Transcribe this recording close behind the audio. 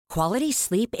Quality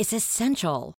sleep is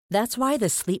essential. That's why the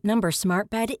Sleep Number Smart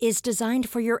Bed is designed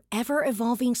for your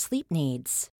ever-evolving sleep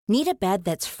needs. Need a bed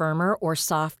that's firmer or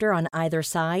softer on either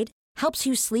side? Helps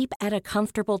you sleep at a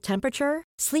comfortable temperature?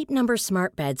 Sleep Number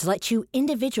Smart Beds let you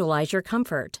individualize your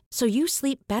comfort, so you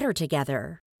sleep better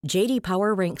together. J.D.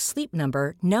 Power ranks Sleep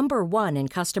Number number 1 in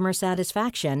customer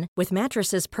satisfaction with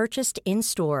mattresses purchased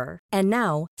in-store. And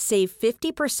now, save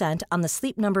 50% on the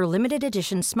Sleep Number Limited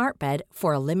Edition Smart Bed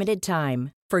for a limited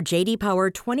time. For J.D. Power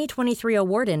 2023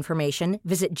 award information,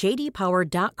 visit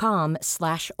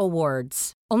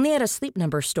jdpower.com/awards. Only at a Sleep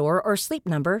Number store or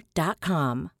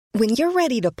sleepnumber.com. When you're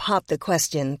ready to pop the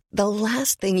question, the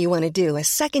last thing you want to do is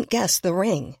second-guess the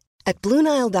ring. At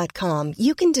BlueNile.com,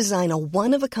 you can design a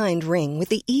one-of-a-kind ring with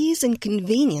the ease and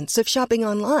convenience of shopping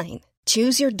online.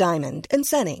 Choose your diamond and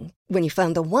setting. When you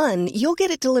find the one, you'll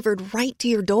get it delivered right to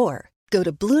your door. Go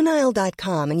to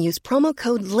BlueNile.com and use promo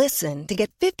code LISTEN to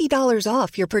get $50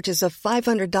 off your purchase of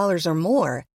 $500 or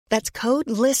more. That's code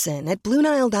LISTEN at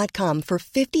BlueNile.com for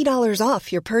 $50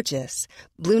 off your purchase.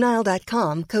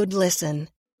 BlueNile.com, code LISTEN.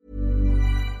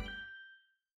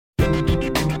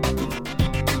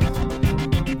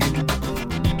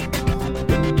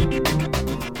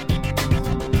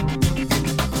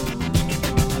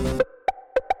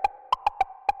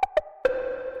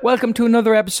 Welcome to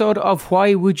another episode of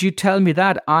Why Would You Tell Me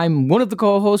That? I'm one of the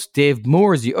co-hosts, Dave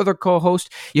Moore is the other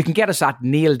co-host. You can get us at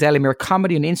Neil Delamere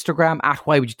Comedy on Instagram at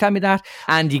Why Would You Tell Me That?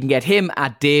 And you can get him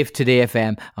at Dave Today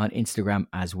FM on Instagram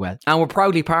as well. And we're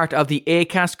proudly part of the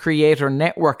Acast Creator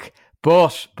Network.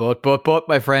 But,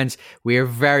 my friends, we are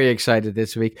very excited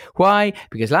this week. Why?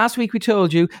 Because last week we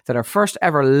told you that our first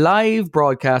ever live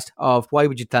broadcast of Why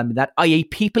Would You Tell Me That, i.e.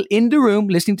 people in the room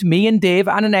listening to me and Dave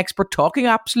and an expert talking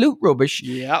absolute rubbish,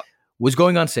 was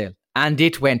going on sale. And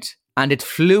it went. And it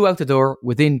flew out the door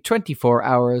within 24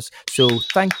 hours. So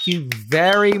thank you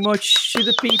very much to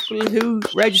the people who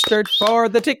registered for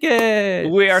the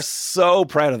ticket. We are so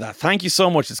proud of that. Thank you so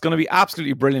much. It's going to be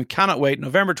absolutely brilliant. Cannot wait.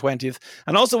 November 20th.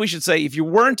 And also we should say, if you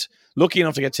weren't lucky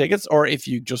enough to get tickets, or if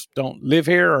you just don't live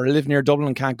here or live near Dublin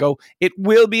and can't go, it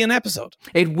will be an episode.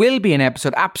 It will be an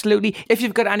episode, absolutely. If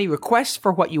you've got any requests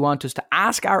for what you want us to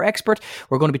ask our expert,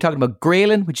 we're going to be talking about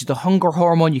ghrelin, which is the hunger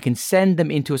hormone. You can send them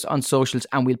into us on socials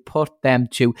and we'll put them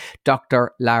to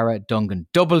Dr. Lara Dungan.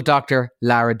 Double Dr.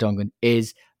 Lara Dungan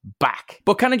is back.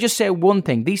 But can I just say one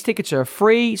thing? These tickets are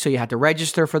free, so you had to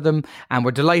register for them, and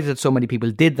we're delighted that so many people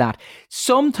did that.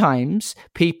 Sometimes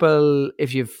people,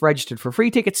 if you've registered for free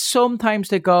tickets, sometimes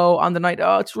they go on the night,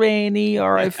 oh, it's rainy,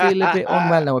 or I feel a bit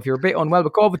unwell. Now, if you're a bit unwell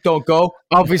with COVID, don't go,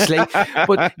 obviously.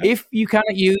 But if you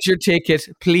cannot use your ticket,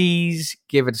 please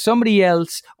give it to somebody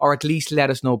else, or at least let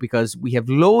us know, because we have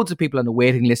loads of people on the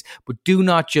waiting list, but do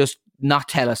not just not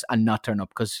tell us and not turn up,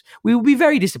 because we will be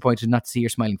very disappointed not to see your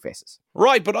smiling faces.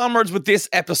 Right, but onwards with this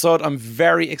episode. I'm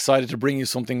very excited to bring you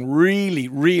something really,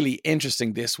 really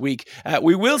interesting this week.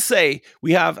 We will say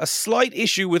we have a slight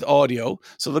issue with audio,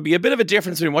 so there'll be a bit of a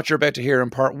difference between what you're about to hear in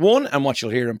part 1 and what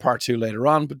you'll hear in part 2 later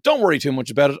on, but don't worry too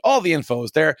much about it. All the info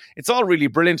is there. It's all really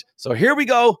brilliant. So here we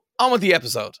go, on with the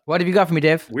episode. What have you got for me,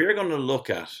 Dave? We're going to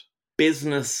look at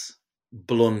business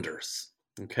blunders,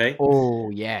 okay?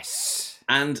 Oh, yes.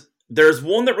 And there's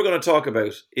one that we're going to talk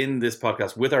about in this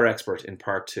podcast with our expert in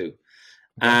part 2.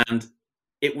 And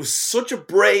it was such a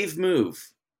brave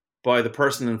move by the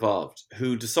person involved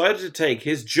who decided to take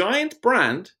his giant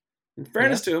brand, in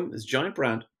fairness to him, his giant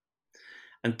brand,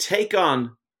 and take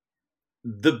on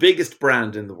the biggest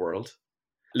brand in the world.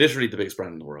 Literally the biggest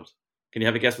brand in the world. Can you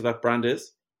have a guess what that brand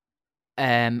is?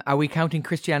 Are we counting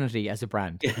Christianity as a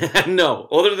brand? No,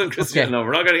 other than Christianity. No,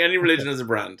 we're not counting any religion as a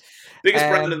brand. Biggest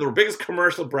brand in the world, biggest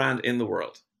commercial brand in the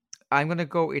world. I'm going to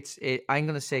go, I'm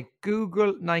going to say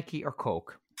Google, Nike, or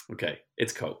Coke. Okay,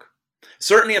 it's Coke.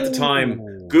 Certainly at the time,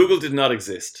 Google did not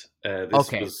exist.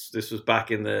 This was back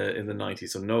in the 90s,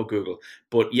 so no Google.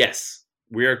 But yes,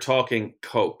 we are talking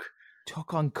Coke.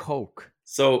 Took on Coke.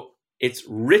 So it's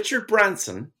Richard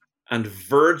Branson and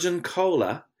Virgin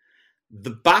Cola.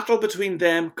 The battle between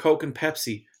them, Coke and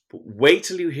Pepsi. But wait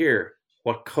till you hear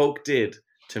what Coke did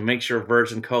to make sure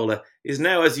Virgin Cola is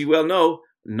now, as you well know,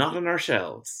 not on our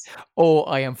shelves. Oh,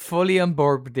 I am fully on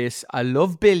board with this. I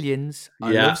love Billions.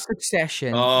 I love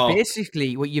Succession. Oh.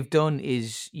 Basically, what you've done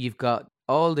is you've got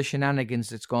all the shenanigans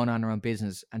that's going on around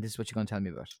business, and this is what you're going to tell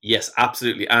me about. Yes,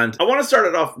 absolutely. And I want to start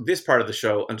it off this part of the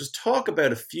show and just talk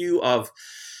about a few of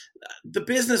the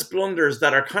business blunders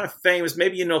that are kind of famous.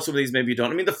 Maybe you know some of these, maybe you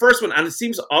don't. I mean, the first one, and it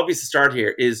seems obvious to start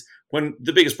here, is when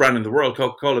the biggest brand in the world,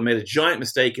 Coca-Cola, made a giant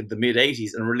mistake in the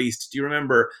mid-'80s and released, do you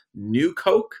remember New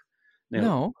Coke? Now,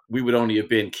 no. We would only have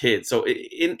been kids. So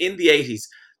in the 80s,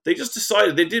 they just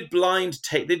decided they did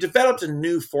they developed a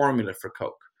new formula for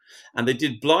Coke, and they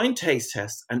did blind taste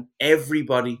tests, and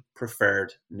everybody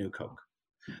preferred New Coke.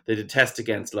 They did tests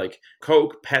against like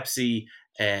Coke, Pepsi.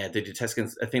 They did tests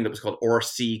against a thing that was called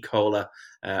RC Cola.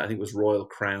 I think it was Royal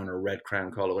Crown or Red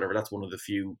Crown Cola, whatever. That's one of the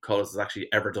few colas that's actually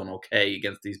ever done okay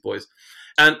against these boys.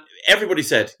 And everybody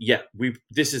said, yeah,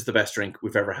 this is the best drink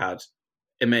we've ever had.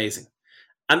 Amazing.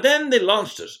 And then they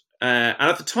launched it. And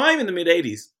at the time in the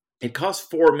mid-'80s, it cost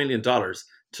 $4 million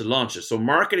to launch it. So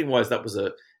marketing-wise, that was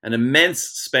an immense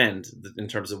spend in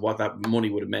terms of what that money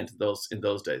would have meant in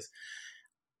those days.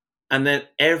 And then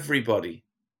everybody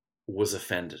was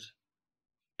offended.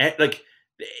 Like,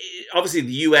 obviously,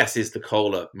 the US is the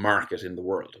cola market in the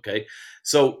world, okay?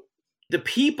 So the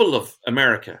people of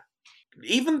America,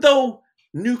 even though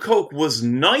New Coke was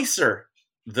nicer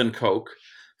than Coke,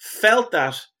 felt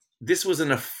that this was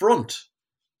an affront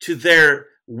to their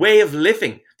way of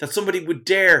living, that somebody would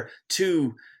dare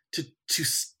to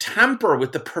tamper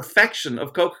with the perfection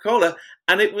of Coca-Cola.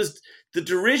 And it was the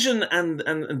derision and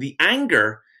the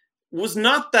anger was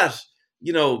not that,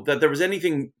 that there was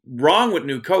anything wrong with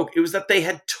New Coke. It was that they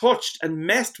had touched and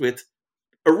messed with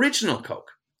original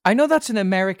Coke. I know that's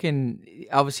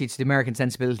obviously it's the American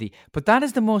sensibility, but that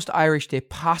is the most Irish they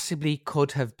possibly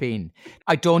could have been.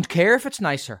 I don't care if it's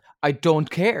nicer. I don't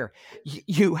care.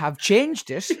 You have changed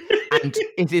it and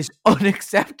it is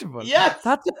unacceptable. Yes.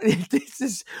 This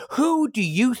is, who do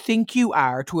you think you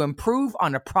are to improve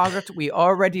on a product we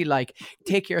already like?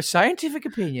 Take your scientific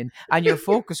opinion and your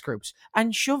focus groups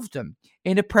and shove them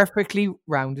in a perfectly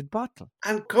rounded bottle.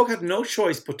 And Coke had no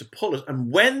choice but to pull it.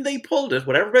 And when they pulled it,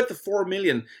 whatever about the $4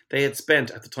 million they had spent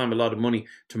at the time, a lot of money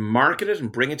to market it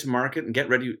and bring it to market and get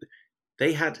ready,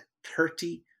 they had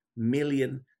 $30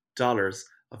 million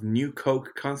of New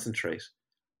Coke concentrate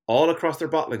all across their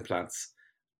bottling plants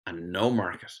and no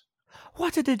market.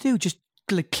 What did they do? Just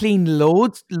clean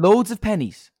loads of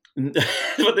pennies?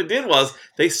 What they did was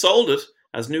they sold it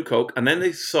as New Coke, and then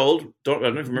they sold, I don't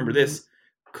know if you remember this,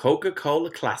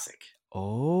 Coca-Cola Classic.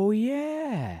 Oh,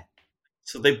 yeah.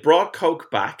 So they brought Coke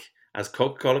back as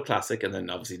Coca-Cola Classic, and then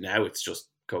obviously now it's just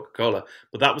Coca-Cola.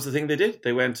 But that was the thing they did.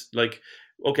 They went like,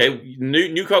 okay,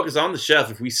 New Coke is on the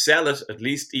shelf. If we sell it, at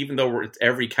least, even though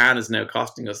every can is now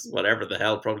costing us whatever the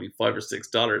hell, probably $5 or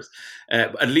 $6,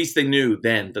 at least they knew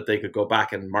then that they could go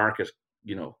back and market,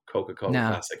 Coca-Cola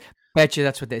Classic. Bet you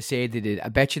that's what they say they did. I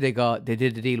bet you they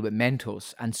did a deal with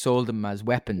Mentos and sold them as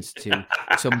weapons to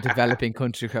some developing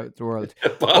country throughout the world.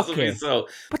 Possibly so.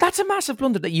 But that's a massive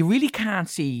blunder that you really can't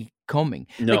see coming.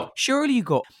 No. Like, surely you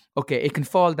go, okay, it can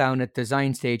fall down at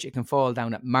design stage, it can fall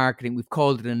down at marketing. We've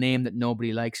called it a name that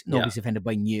nobody likes. Nobody's offended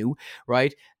by new,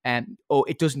 right?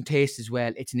 It doesn't taste as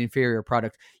well. It's an inferior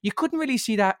product. You couldn't really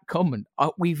see that coming.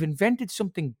 We've invented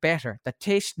something better that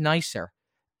tastes nicer.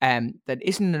 That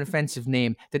isn't an offensive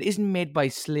name, that isn't made by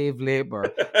slave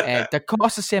labor, that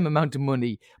costs the same amount of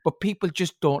money, but people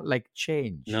just don't like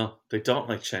change. No, they don't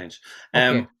like change.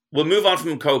 Okay. We'll move on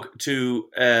from Coke to,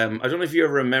 I don't know if you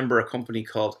ever remember a company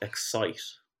called Excite.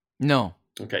 No.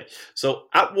 Okay. So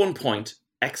at one point,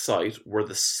 Excite were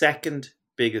the second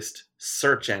biggest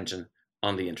search engine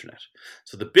on the internet.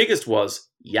 So the biggest was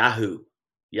Yahoo.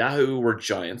 Yahoo were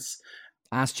giants.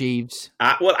 Ask Jeeves.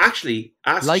 Ask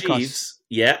like Jeeves. Us.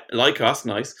 Yeah, like us,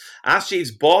 nice. Ask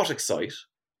Jeeves bought Excite,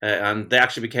 and they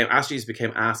actually Ask Jeeves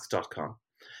became Ask.com.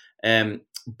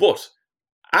 But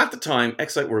at the time,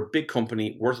 Excite were a big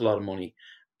company, worth a lot of money,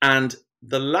 and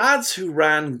the lads who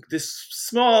ran this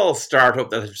small startup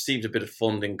that had received a bit of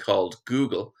funding called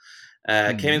Google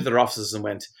came into their offices and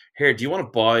went, "Here, do you want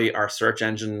to buy our search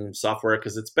engine software?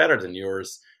 Because it's better than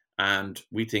yours, and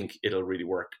we think it'll really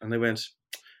work." And they went,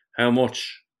 "How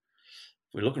much?"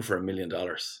 "We're looking for $1 million."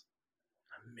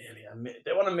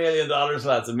 They want $1 million,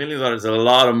 lads. $1 million is a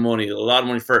lot of money. A lot of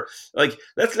money for, like,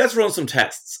 let's run some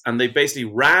tests. And they basically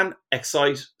ran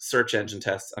Excite search engine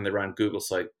tests and they ran Google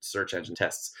site search engine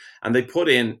tests. And they put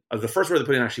in, the first word they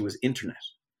put in actually was internet.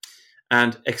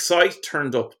 And Excite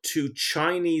turned up 2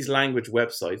 Chinese language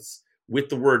websites with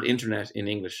the word internet in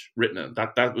English written in.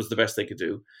 That was the best they could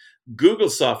do. Google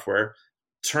software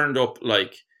turned up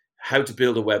like how to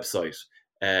build a website,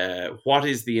 what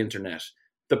is the internet,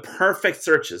 the perfect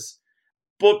searches.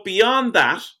 But beyond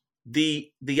that,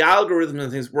 the algorithms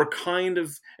and things were kind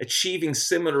of achieving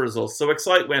similar results. So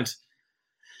Excite went,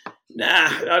 nah,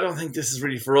 I don't think this is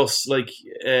really for us. Like,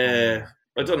 I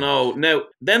don't know. Now,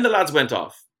 then the lads went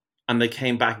off and they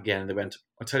came back again and they went,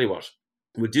 I'll tell you what,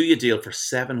 we'll do you a deal for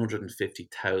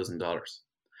 $750,000.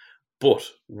 But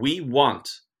we want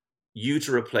you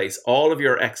to replace all of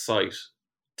your Excite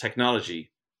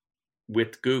technology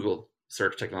with Google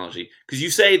search technology, because you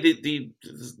say the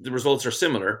results are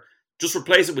similar, just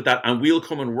replace it with that and we'll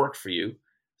come and work for you.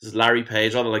 This is Larry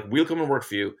Page, all like, we'll come and work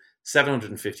for you,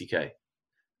 $750K.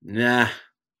 Nah,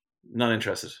 not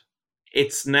interested.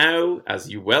 It's now, as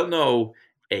you well know,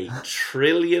 a $1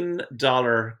 trillion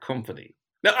company.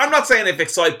 Now, I'm not saying if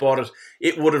Excite bought it,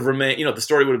 it would have remained, the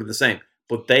story would have been the same,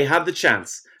 but they had the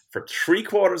chance for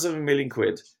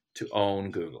 £750,000 to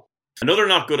own Google. Another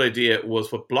not good idea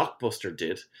was what Blockbuster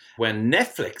did when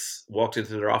Netflix walked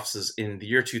into their offices in the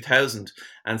year 2000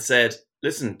 and said,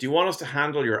 listen, do you want us to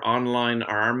handle your online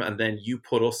arm and then you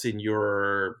put us in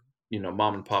your,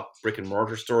 mom and pop brick and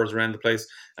mortar stores around the place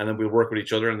and then we'll work with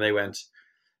each other? And they went,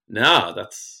 no,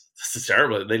 that's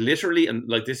terrible. They literally, and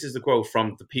like this is the quote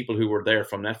from the people who were there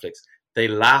from Netflix, they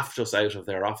laughed us out of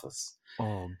their office.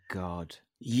 Oh, God.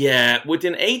 Yeah,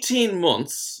 within 18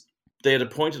 months, they had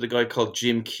appointed a guy called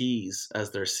Jim Keyes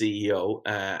as their CEO.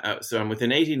 And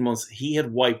within 18 months, he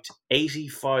had wiped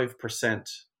 85%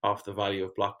 off the value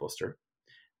of Blockbuster.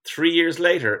 3 years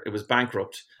later, it was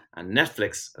bankrupt. And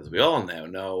Netflix, as we all now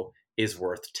know, is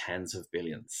worth tens of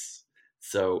billions.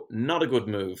 So not a good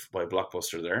move by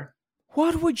Blockbuster there.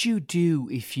 What would you do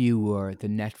if you were the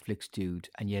Netflix dude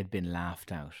and you had been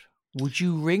laughed out? Would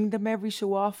you ring them every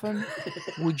so often?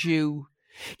 Would you...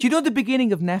 Do you know the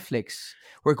beginning of Netflix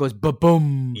where it goes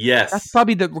ba-boom? Yes. That's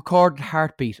probably the recorded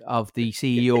heartbeat of the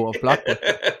CEO of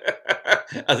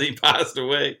Blockbuster. As he passed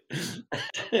away.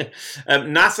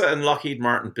 NASA and Lockheed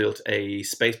Martin built a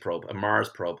space probe, a Mars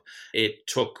probe. It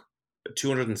took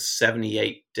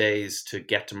 278 days to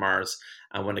get to Mars.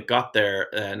 And when it got there,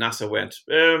 NASA went,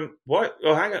 what?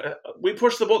 Oh, hang on. We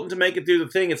pushed the button to make it do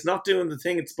the thing. It's not doing the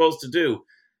thing it's supposed to do.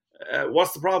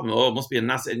 What's the problem? Oh, it must be a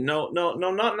NASA.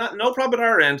 No problem at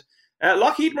our end.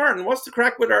 Lockheed Martin, what's the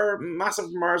crack with our massive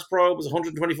Mars probe? It was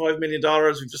 $125 million.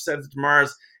 We've just sent it to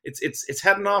Mars. It's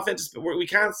heading off into space. We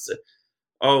can't.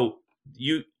 Oh,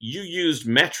 you used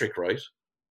metric, right?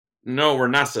 No, we're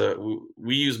NASA.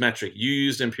 We use metric. You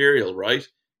used imperial, right?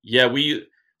 Yeah,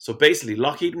 so basically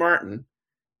Lockheed Martin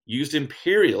used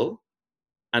imperial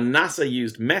and NASA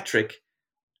used metric.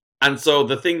 And so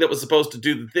the thing that was supposed to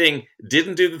do the thing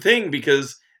didn't do the thing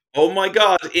because, oh my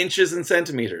God, inches and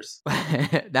centimeters.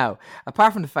 Now,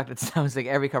 apart from the fact that it sounds like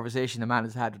every conversation a man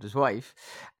has had with his wife,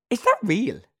 is that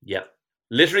real? Yeah.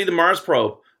 Literally the Mars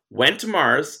probe went to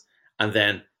Mars and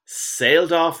then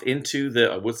sailed off into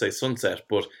the, I would say sunset,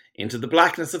 but into the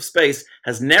blackness of space,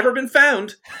 has never been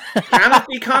found, cannot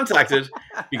be contacted,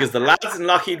 because the lads in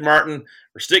Lockheed Martin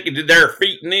were sticking to their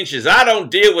feet in inches. I don't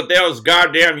deal with those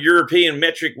goddamn European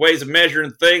metric ways of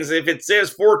measuring things. If it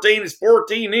says 14, it's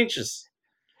 14 inches.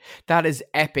 That is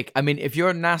epic. I mean, if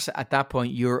you're NASA at that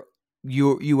point, you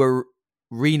were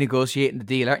renegotiating the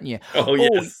deal, aren't you? Oh,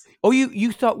 yes. Oh,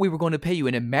 you thought we were going to pay you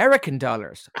in American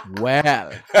dollars.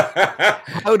 Well,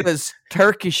 how does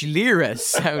Turkish lira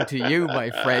sound to you,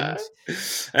 my friend?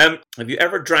 Have you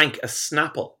ever drank a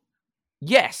Snapple?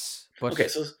 Yes. But... Okay,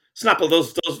 so Snapple,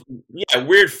 those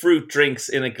weird fruit drinks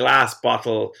in a glass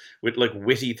bottle with like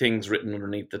witty things written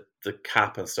underneath the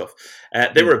cap and stuff.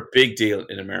 They were a big deal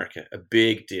in America, a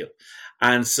big deal.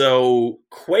 And so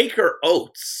Quaker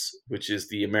Oats, which is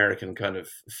the American kind of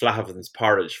Flahavens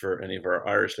porridge for any of our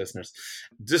Irish listeners,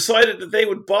 decided that they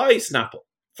would buy Snapple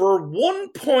for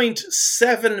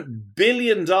 $1.7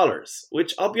 billion,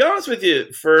 which I'll be honest with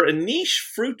you, for a niche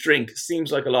fruit drink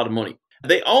seems like a lot of money.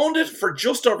 They owned it for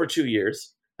just over 2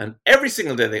 years, and every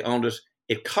single day they owned it,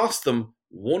 it cost them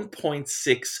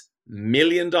 $1.6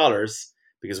 million,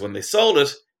 because when they sold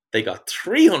it, they got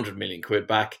 300 million quid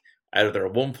back out of their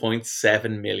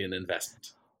 1.7 million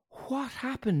investment. What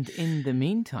happened in the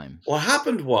meantime? What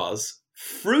happened was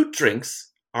fruit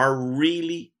drinks are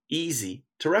really easy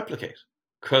to replicate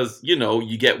because, you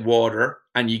get water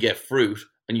and you get fruit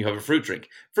and you have a fruit drink.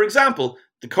 For example,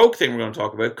 the Coke thing we're going to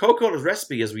talk about, Coca-Cola's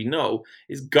recipe, as we know,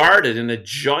 is guarded in a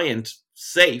giant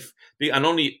safe, and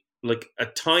only like a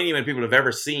tiny amount of people have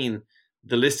ever seen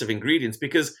the list of ingredients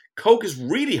because Coke is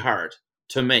really hard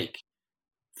to make.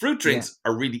 Fruit drinks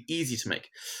are really easy to make.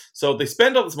 So they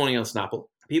spend all this money on Snapple.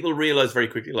 People realize very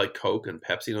quickly, like Coke and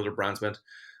Pepsi and other brands went,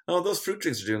 oh, those fruit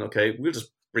drinks are doing okay. We'll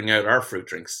just bring out our fruit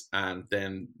drinks. And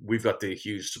then we've got the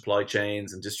huge supply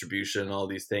chains and distribution and all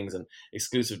these things and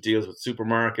exclusive deals with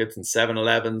supermarkets and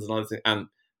 7-Elevens and all these things. And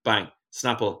bang,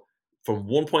 Snapple from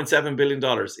 $1.7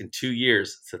 billion in 2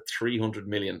 years to 300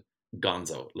 million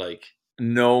gonzo. Like,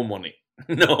 no money.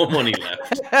 No money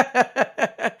left.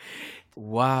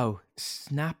 Wow,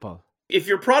 Snapple. If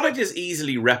your product is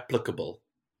easily replicable,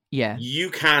 yeah, you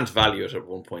can't value it at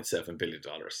 $1.7 billion.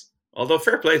 Although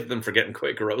fair play to them for getting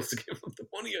Quaker Oats to give them the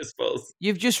money, I suppose.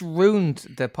 You've just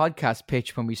ruined the podcast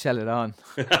pitch when we sell it on.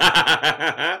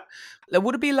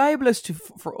 Would it be libelous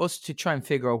for us to try and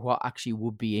figure out what actually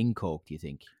would be in Coke, do you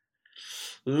think?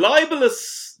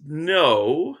 Libelous,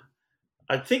 no.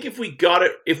 I think if we got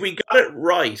it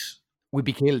right, we'd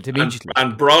be killed immediately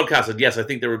and broadcasted. Yes, I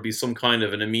think there would be some kind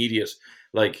of an immediate,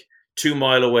 like 2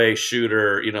 mile away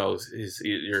shooter.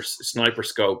 Your sniper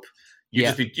scope.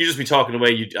 You'd just be talking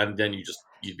away, and then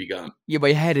you'd be gone. Yeah,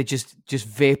 my head would just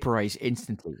vaporize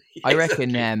instantly. I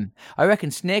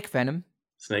reckon snake venom.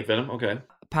 Snake venom, okay.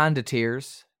 Panda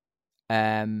tears.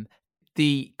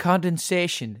 The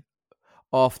condensation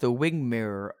off the wing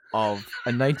mirror of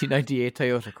a 1998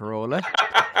 Toyota Corolla.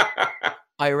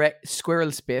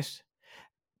 Squirrel spit.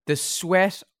 The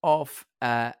sweat of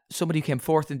somebody who came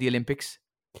fourth in the Olympics.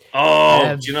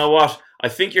 Oh, do you know what? I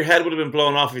think your head would have been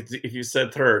blown off if you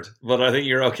said third, but I think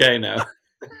you're okay now.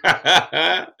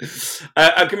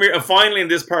 Come here. And finally, in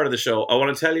this part of the show, I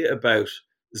want to tell you about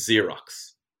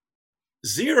Xerox.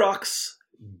 Xerox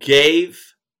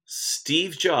gave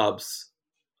Steve Jobs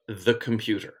the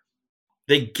computer.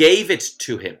 They gave it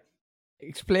to him.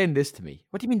 Explain this to me.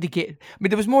 What do you mean they gave? I mean,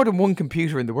 there was more than one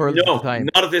computer in the world at the time.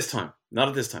 Not at this time. Not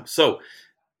at this time. So,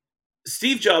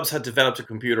 Steve Jobs had developed a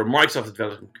computer. Microsoft had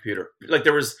developed a computer. Like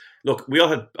we all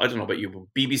had, I don't know about you,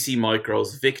 BBC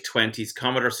Micros, VIC-20s,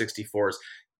 Commodore 64s.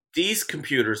 These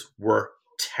computers were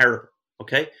terrible,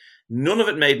 okay? None of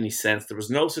it made any sense. There was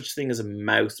no such thing as a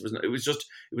mouse. It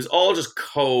was all just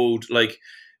code. Like,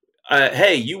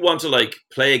 hey, you want to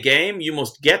play a game? You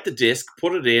must get the disc,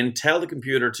 put it in, tell the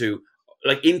computer to,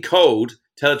 in code,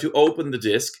 tell it to open the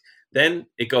disc. Then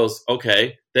it goes,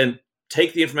 okay, then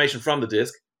take the information from the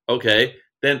disc. Okay,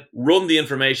 then run the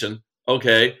information.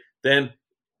 Okay, then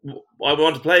I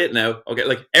want to play it now. Okay,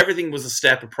 everything was a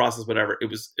step, a process, whatever. It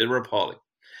was appalling.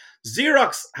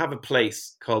 Xerox have a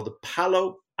place called the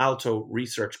Palo Alto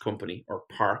Research Company, or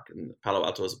PARC, and Palo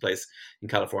Alto is a place in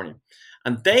California.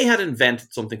 And they had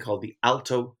invented something called the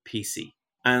Alto PC.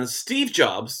 And Steve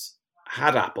Jobs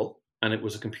had Apple, and it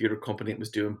was a computer company that was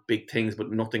doing big things,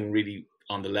 but nothing really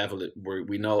on the level that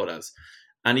we know it as.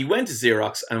 And he went to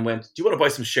Xerox and went, do you want to buy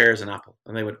some shares in Apple?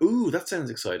 And they went, ooh, that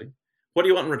sounds exciting. What do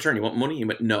you want in return? You want money? He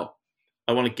went, no,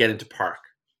 I want to get into PARC.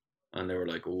 And they were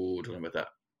like, oh, don't know about that.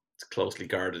 It's closely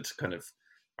guarded, kind of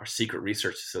our secret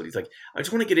research facility. He's like, I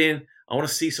just want to get in. I want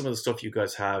to see some of the stuff you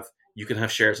guys have. You can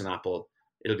have shares in Apple.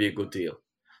 It'll be a good deal.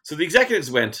 So the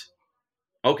executives went,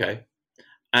 okay.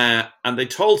 And they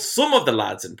told some of the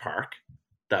lads in PARC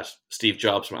that Steve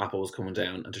Jobs from Apple was coming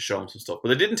down and to show them some stuff. But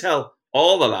they didn't tell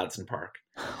all the lads in PARC.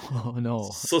 Oh, no.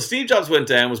 So Steve Jobs went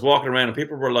down, was walking around, and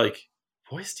people were like,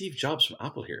 why is Steve Jobs from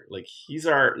Apple here? He's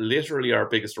literally our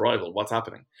biggest rival. What's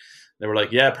happening? They were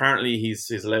like, yeah, apparently he's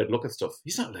allowed to look at stuff.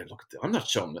 He's not allowed to look at it. I'm not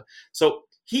showing it. So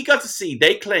he got to see,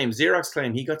 Xerox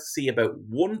claim he got to see about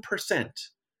 1%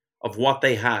 of what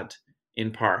they had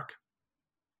in PARC.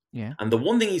 Yeah. And the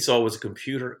one thing he saw was a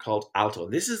computer called Alto.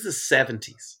 This is the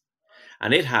 70s.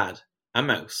 And it had a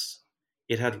mouse.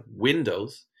 It had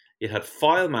Windows. It had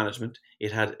file management.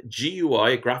 It had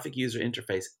GUI, a graphic user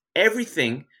interface.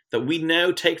 Everything that we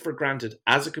now take for granted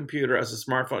as a computer, as a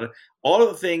smartphone, all of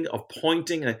the thing of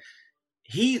pointing. And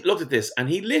he looked at this and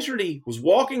he literally was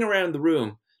walking around the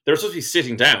room. They were supposed to be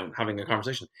sitting down having a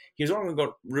conversation. He was walking around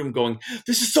the room going,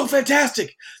 this is so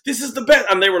fantastic. This is the best.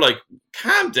 And they were like,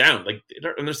 calm down.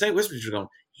 And they're saying whispers, going,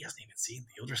 he hasn't even seen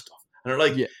the other stuff. And they're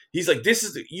like, yeah. He's like, this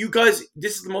is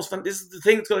the most fun. This is the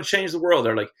thing that's going to change the world.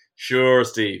 They're like, sure,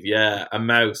 Steve. Yeah, a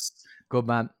mouse. Good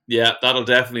man. Yeah, that'll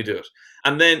definitely do it.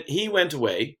 And then he went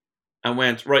away and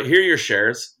went, right, here are your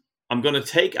shares. I'm going to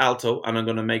take Alto and I'm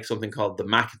going to make something called the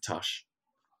Macintosh.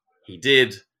 He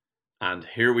did. And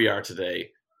here we are today.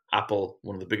 Apple,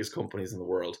 one of the biggest companies in the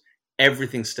world.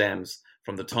 Everything stems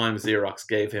from the time Xerox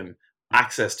gave him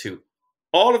access to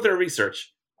all of their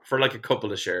research for a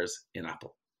couple of shares in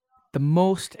Apple. The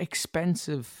most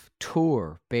expensive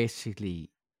tour,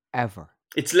 basically, ever.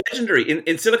 It's legendary.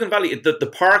 In Silicon Valley,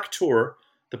 the PARC tour,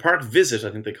 the PARC visit,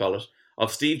 I think they call it,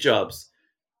 of Steve Jobs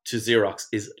to Xerox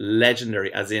is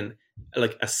legendary, as in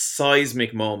a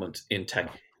seismic moment in tech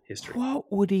history.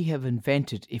 What would he have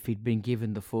invented if he'd been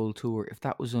given the full tour, if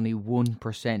that was only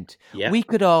 1%? Yeah. We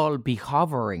could all be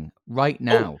hovering right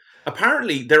now.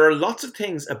 Apparently, there are lots of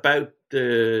things about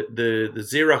the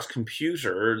Xerox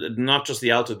computer, not just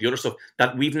the Alto, the other stuff,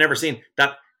 that we've never seen,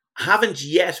 that haven't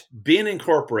yet been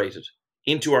incorporated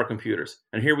into our computers.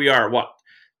 And here we are,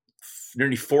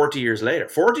 nearly 40 years later.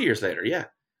 40 years later, yeah.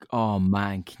 Oh,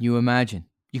 man, can you imagine?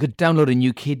 You could download a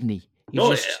new kidney.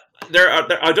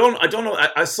 I don't know.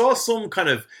 I saw some kind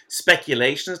of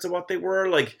speculation as to what they were.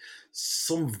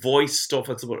 some voice stuff,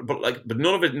 but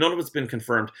none of it's been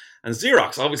confirmed. And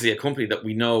Xerox, obviously a company that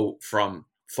we know from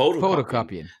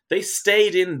photocopying. They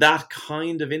stayed in that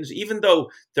kind of industry, even though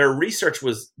their research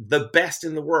was the best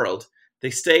in the world.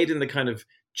 They stayed in the kind of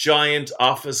giant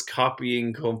office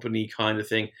copying company kind of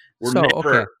thing. We're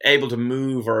never able to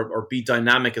move or be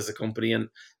dynamic as a company, and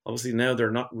obviously now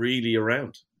they're not really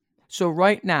around. So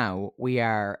right now we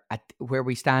are at where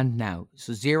we stand now.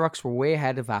 So Xerox were way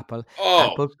ahead of Apple.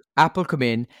 Apple come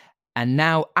in, and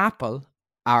now Apple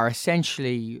are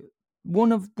essentially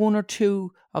one or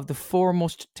two of the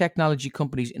foremost technology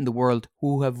companies in the world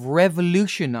who have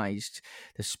revolutionized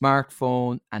the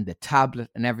smartphone and the tablet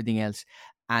and everything else.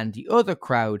 And the other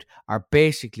crowd are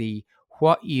basically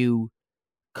what you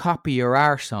copy your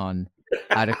arse on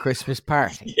at a Christmas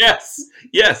party. Yes.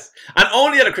 And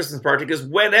only at a Christmas party, because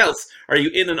when else are you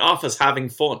in an office having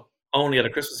fun? Only at a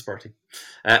Christmas party.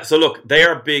 So look, they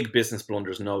are big business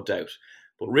blunders, no doubt.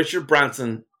 But Richard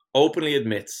Branson openly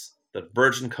admits that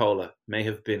Virgin Cola may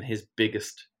have been his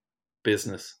biggest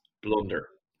business blunder.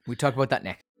 We talk about that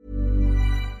next.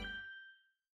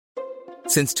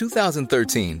 Since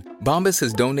 2013, Bombas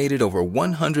has donated over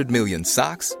 100 million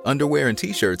socks, underwear, and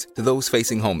T-shirts to those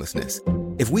facing homelessness.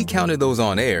 If we counted those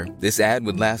on air, this ad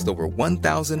would last over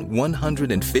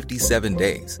 1,157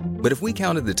 days. But if we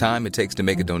counted the time it takes to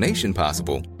make a donation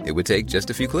possible, it would take just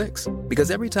a few clicks.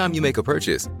 Because every time you make a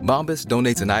purchase, Bombas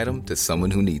donates an item to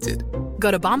someone who needs it.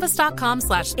 Go to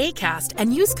bombas.com/ACAST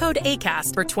and use code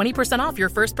ACAST for 20% off your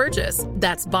first purchase.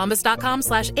 That's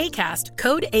bombas.com/ACAST,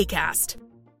 code ACAST.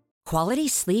 Quality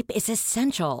sleep is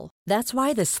essential. That's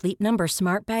why the Sleep Number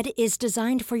Smart Bed is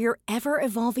designed for your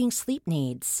ever-evolving sleep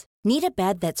needs. Need a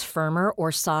bed that's firmer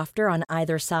or softer on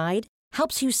either side?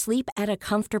 Helps you sleep at a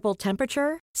comfortable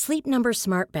temperature? Sleep Number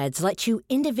Smart Beds let you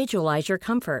individualize your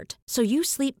comfort, so you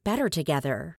sleep better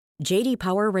together. J.D.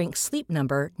 Power ranks Sleep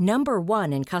Number number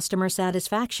 1 in customer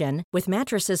satisfaction with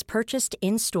mattresses purchased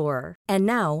in-store. And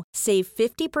now, save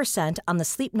 50% on the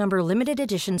Sleep Number Limited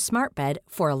Edition Smart Bed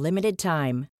for a limited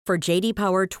time. For J.D.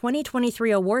 Power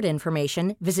 2023 award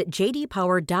information, visit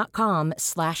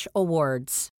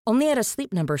jdpower.com/awards. Only at a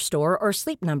Sleep Number store or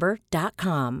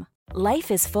sleepnumber.com.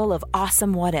 Life is full of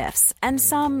awesome what-ifs, and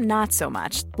some not so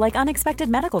much, like unexpected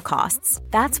medical costs.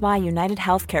 That's why United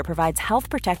Healthcare provides Health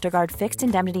Protector Guard fixed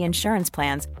indemnity insurance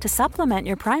plans to supplement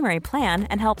your primary plan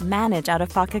and help manage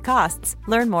out-of-pocket costs.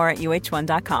 Learn more at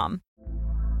uh1.com.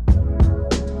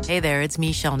 Hey there, it's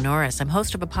Michelle Norris. I'm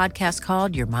host of a podcast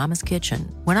called Your Mama's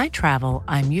Kitchen. When I travel,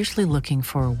 I'm usually looking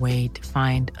for a way to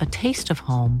find a taste of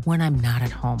home when I'm not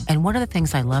at home. And one of the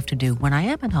things I love to do when I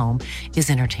am at home is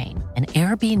entertain. And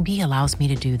Airbnb allows me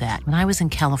to do that. When I was in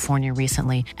California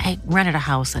recently, I rented a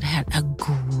house that had a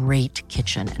great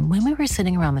kitchen. And when we were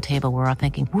sitting around the table, we were all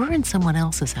thinking, we're in someone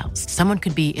else's house. Someone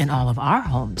could be in all of our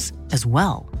homes as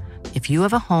well. If you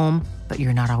have a home, but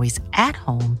you're not always at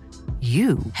home,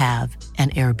 you have an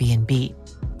Airbnb.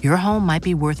 Your home might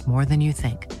be worth more than you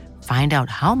think. Find out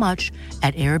how much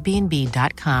at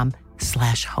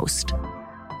airbnb.com/host.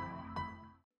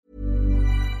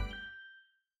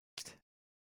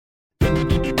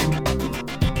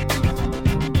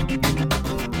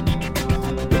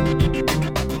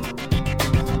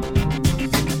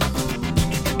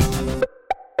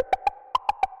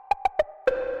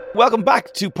 Welcome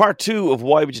back to part 2 of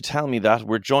Why Would You Tell Me That?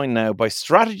 We're joined now by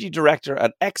Strategy Director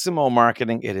at XMO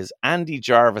Marketing. It is Andy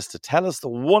Jarvis to tell us the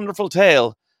wonderful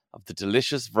tale of the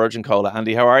delicious Virgin Cola.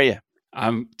 Andy, how are you?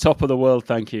 I'm top of the world,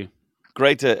 thank you.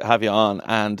 Great to have you on,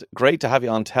 and great to have you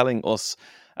on telling us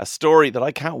a story that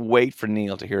I can't wait for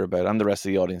Neil to hear about and the rest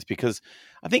of the audience, because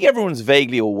I think everyone's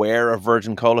vaguely aware of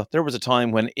Virgin Cola. There was a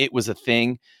time when it was a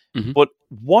thing. Mm-hmm. But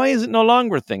why is it no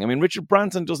longer a thing? I mean, Richard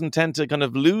Branson doesn't tend to kind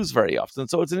of lose very often.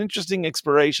 So it's an interesting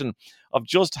exploration of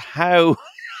just how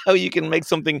you can make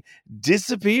something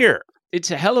disappear. It's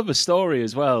a hell of a story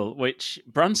as well, which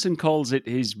Branson calls it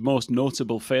his most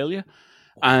notable failure.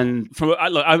 And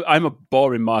I'm a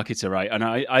boring marketer, right? And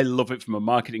I love it from a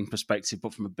marketing perspective,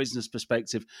 but from a business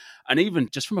perspective, and even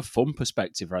just from a fun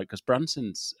perspective, right? Because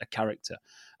Branson's a character.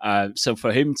 So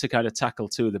for him to kind of tackle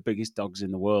two of the biggest dogs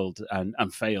in the world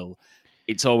and fail,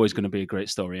 it's always going to be a great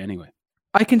story anyway.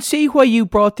 I can see why you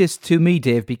brought this to me,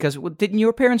 Dave, because didn't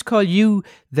your parents call you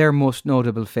their most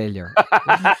notable failure?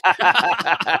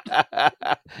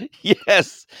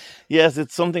 Yes,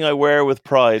 it's something I wear with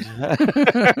pride.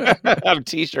 I have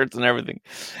T-shirts and everything.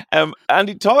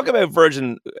 Andy, talk about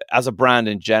Virgin as a brand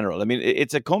in general. I mean,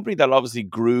 it's a company that obviously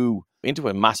grew into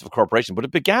a massive corporation, but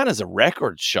it began as a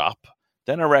record shop,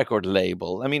 then a record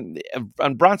label. I mean,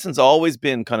 and Branson's always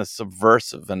been kind of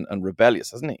subversive and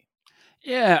rebellious, hasn't he?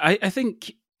 Yeah, I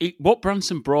think what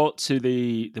Branson brought to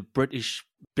the British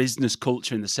business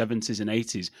culture in the 70s and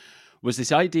 80s was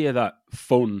this idea that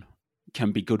fun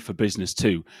can be good for business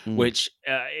too, which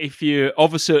if you're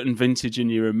of a certain vintage and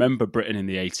you remember Britain in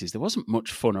the 80s, there wasn't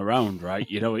much fun around, right?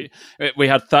 You know, we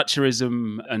had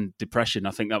Thatcherism and depression.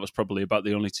 I think that was probably about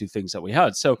the only two things that we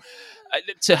had. So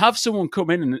to have someone come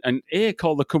in and A,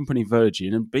 call the company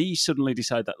Virgin, and B, suddenly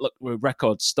decide that, look, we're a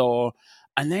record store,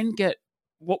 and then get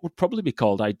what would probably be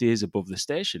called ideas above the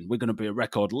station. We're going to be a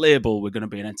record label. We're going to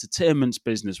be an entertainment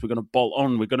business. We're going to bolt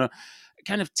on. We're going to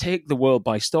kind of take the world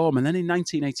by storm. And then in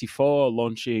 1984,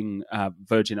 launching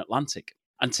Virgin Atlantic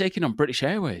and taking on British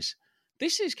Airways.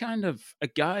 This is kind of a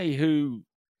guy who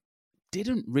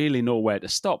didn't really know where to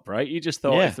stop, right? He just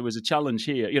thought if there was a challenge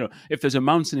here, you know, if there's a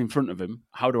mountain in front of him,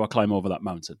 how do I climb over that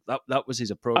mountain? That was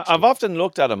his approach. I've often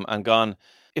looked at him and gone,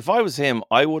 if I was him,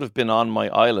 I would have been on my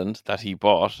island that he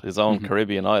bought, his own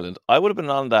Caribbean island. I would have been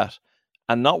on that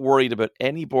and not worried about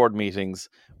any board meetings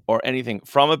or anything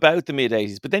from about the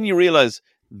mid-80s. But then you realize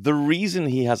the reason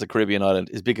he has a Caribbean island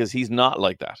is because he's not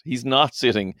like that. He's not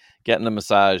sitting, getting a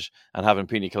massage and having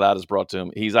pina coladas brought to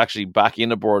him. He's actually back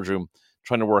in a boardroom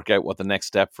trying to work out what the next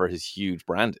step for his huge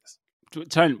brand is.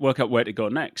 Trying to work out where to go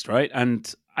next, right?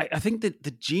 And I think that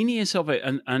the genius of it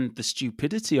and the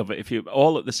stupidity of it, if you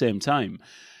all at the same time,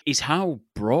 is how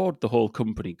broad the whole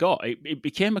company got. It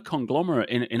became a conglomerate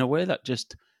in a way that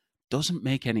just doesn't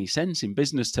make any sense in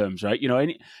business terms, right? You know,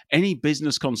 any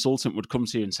business consultant would come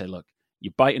to you and say, look,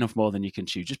 you're biting off more than you can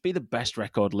chew. Just be the best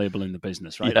record label in the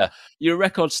business, right? Yeah. You're a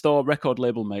record store, record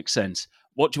label makes sense.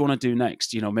 What do you want to do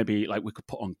next? You know, maybe like we could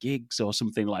put on gigs or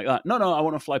something like that. No, I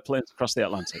want to fly planes across the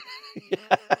Atlantic.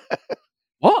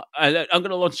 What? I'm going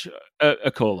to launch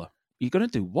a cola. You're going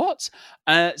to do what?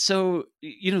 So,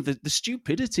 you know, the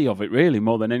stupidity of it really,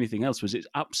 more than anything else, was its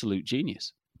absolute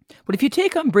genius. But if you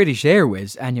take on British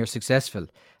Airways and you're successful,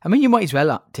 I mean, you might as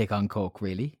well take on Coke,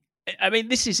 really. I mean,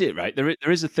 this is it, right?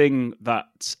 There is a thing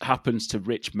that happens to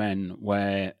rich men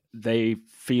where they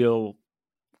feel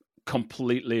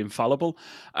completely infallible.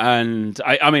 And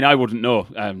I mean, I wouldn't know.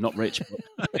 I'm not rich.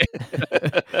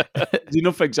 But there's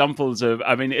enough examples of,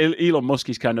 I mean, Elon Musk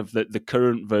is kind of the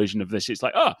current version of this. It's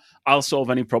like, I'll solve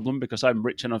any problem because I'm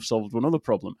rich and I've solved one other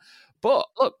problem. But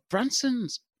look,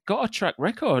 Branson's got a track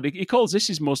record. He calls this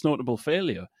his most notable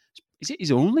failure. Is it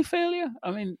his only failure?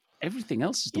 I mean, everything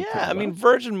else is done pretty well. I mean,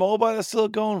 Virgin Mobile is still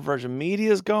going. Virgin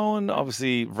Media is going.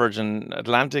 Obviously, Virgin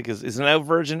Atlantic is now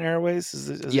Virgin Airways. Has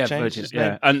it changed its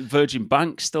name? And Virgin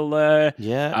Bank's still there.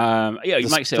 Yeah, you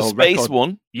might say the space record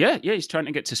one. Yeah, he's trying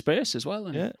to get to space as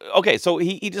well. Yeah. Okay, so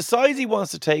he decides he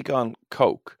wants to take on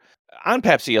Coke and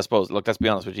Pepsi, I suppose. Look, let's be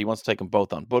honest with you. He wants to take them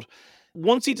both on. But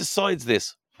once he decides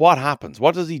this, what happens?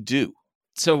 What does he do?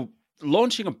 So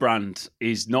launching a brand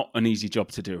is not an easy job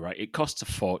to do, right? It costs a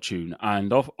fortune,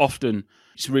 and often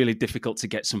it's really difficult to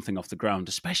get something off the ground,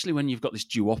 especially when you've got this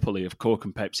duopoly of Coke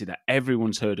and Pepsi that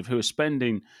everyone's heard of, who are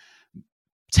spending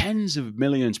tens of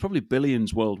millions, probably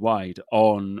billions worldwide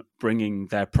on bringing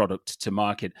their product to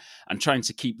market and trying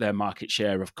to keep their market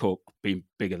share of Coke being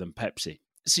bigger than Pepsi.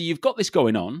 So you've got this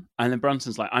going on, and then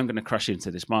Branson's like, I'm going to crash into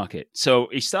this market. So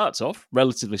he starts off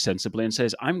relatively sensibly and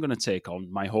says, I'm going to take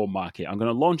on my home market. I'm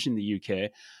going to launch in the UK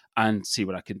and see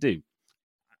what I can do.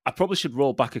 I probably should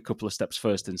roll back a couple of steps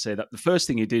first and say that the first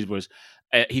thing he did was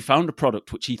he found a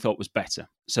product which he thought was better.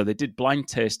 So they did blind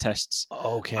taste tests.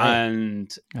 Okay.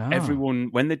 And everyone,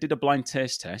 when they did a blind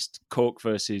taste test, Coke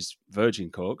versus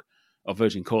Virgin Coke, or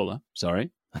Virgin Cola,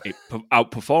 sorry, it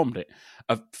outperformed it.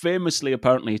 Famously,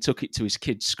 apparently, he took it to his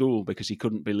kids' school because he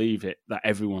couldn't believe it, that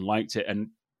everyone liked it, and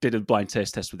did a blind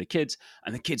taste test with the kids,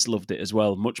 and the kids loved it as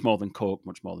well, much more than Coke,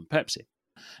 much more than Pepsi.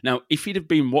 Now, if he'd have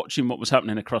been watching what was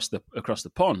happening across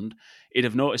the pond, he'd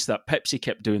have noticed that Pepsi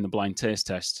kept doing the blind taste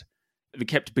test. They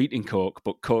kept beating Coke,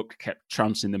 but Coke kept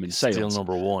trouncing them in sales. Still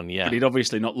number one, yeah. But he'd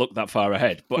obviously not looked that far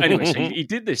ahead. But anyway, so he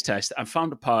did this test and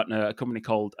found a partner, a company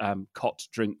called Cott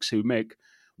Drinks, who make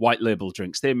white label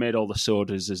drinks. They made all the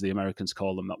sodas, as the Americans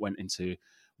call them, that went into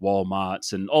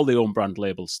Walmarts and all the own brand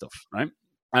label stuff, right?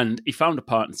 And he found a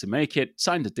partner to make it,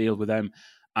 signed a deal with them,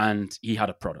 and he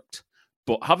had a product.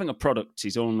 But having a product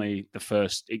is only the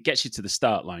first, it gets you to the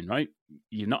start line, right?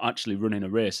 You're not actually running a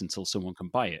race until someone can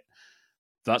buy it.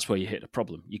 That's where you hit a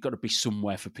problem. You've got to be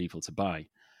somewhere for people to buy.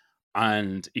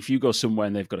 And if you go somewhere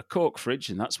and they've got a Coke fridge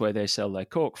and that's where they sell their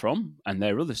Coke from and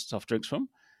their other soft drinks from,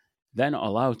 they're not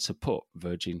allowed to put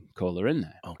Virgin Cola in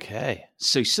there. Okay.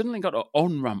 So he suddenly got to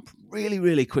on-ramp really,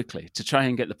 really quickly to try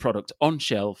and get the product on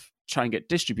shelf, try and get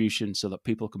distribution so that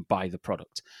people can buy the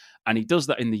product. And he does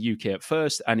that in the UK at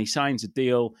first, and he signs a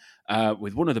deal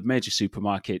with one of the major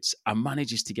supermarkets and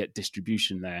manages to get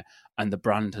distribution there. And the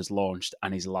brand has launched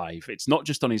and is live. It's not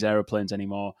just on his aeroplanes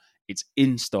anymore. It's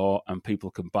in store and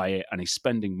people can buy it, and he's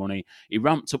spending money. He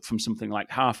ramped up from something like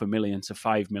 $500,000 to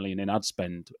 $5 million in ad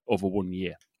spend over 1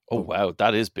 year. Oh, wow.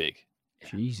 That is big.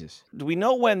 Jesus. Do we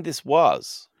know when this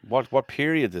was? What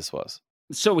period this was?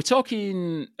 So we're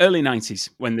talking early 90s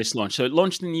when this launched. So it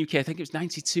launched in the UK, I think it was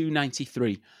 92,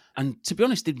 93. And to be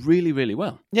honest, did really, really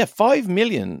well. Yeah, 5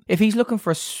 million. If he's looking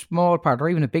for a small part or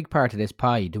even a big part of this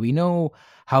pie, do we know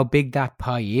how big that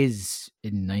pie is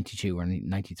in 92 or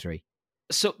 93?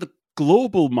 So the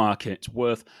global market's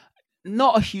worth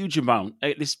not a huge amount.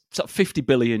 It's sort of $50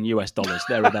 billion US,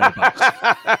 there or thereabouts.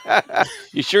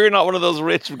 You sure you're not one of those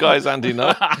rich guys, Andy?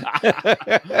 No.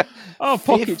 Oh,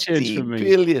 pocket change for me. $50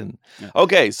 billion. Yeah.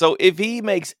 Okay, so if he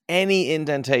makes any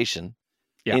indentation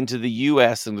into the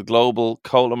US and the global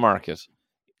cola market,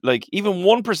 like even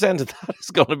 1% of that is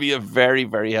going to be a very,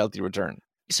 very healthy return.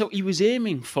 So he was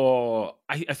aiming for,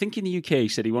 I think in the UK, he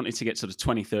said he wanted to get sort of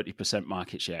 20-30%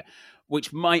 market share,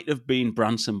 which might have been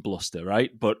Branson bluster, right?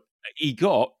 But he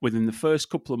got, within the first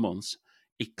couple of months,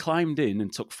 he climbed in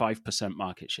and took 5%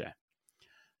 market share.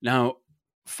 Now,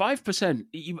 5%,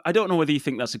 I don't know whether you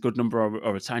think that's a good number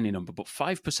or a tiny number, but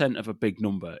 5% of a big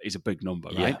number is a big number,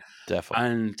 right? Yeah, definitely.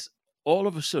 And all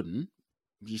of a sudden,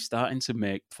 you're starting to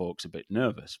make folks a bit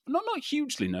nervous. Not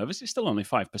hugely nervous, it's still only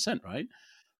 5%, right?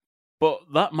 But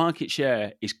that market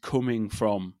share is coming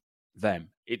from them.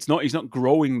 He's not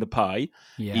growing the pie.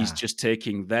 Yeah. He's just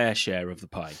taking their share of the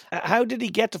pie. How did he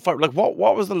get to 5? Like, what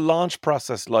was the launch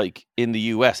process like in the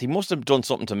US? He must have done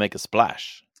something to make a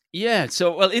splash. Yeah,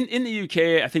 so, well, in the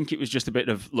UK, I think it was just a bit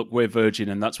of, look, we're Virgin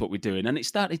and that's what we're doing. And it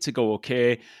started to go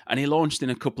okay, and he launched in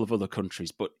a couple of other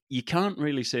countries. But you can't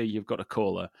really say you've got a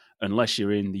cola unless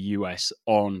you're in the US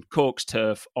on Coke's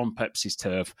turf, on Pepsi's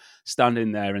turf,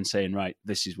 standing there and saying, right,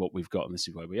 this is what we've got and this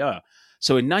is where we are.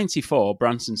 So in 94,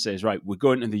 Branson says, right, we're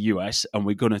going to the US and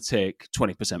we're going to take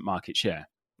 20% market share,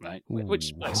 right?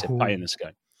 Which, like I said, pie in the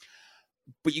sky.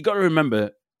 But you got to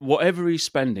remember, whatever he's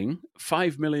spending,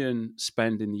 5 million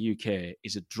spend in the UK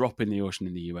is a drop in the ocean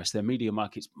in the US. Their media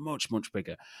market's much, much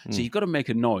bigger. So you've got to make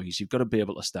a noise. You've got to be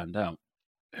able to stand out.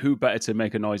 Who better to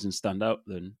make a noise and stand out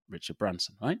than Richard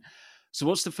Branson, right? So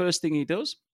what's the first thing he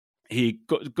does? He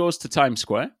goes to Times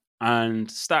Square and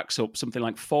stacks up something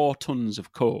like 4 tons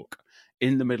of Coke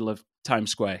in the middle of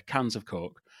Times Square, cans of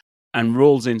Coke, and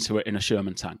rolls into it in a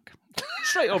Sherman tank.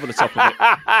 Straight over the top of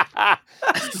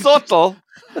it. Subtle.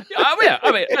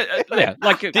 Yeah.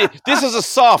 Like this is a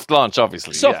soft launch,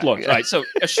 obviously. Soft launch, right? So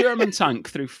a Sherman tank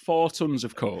through 4 tons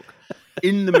of Coke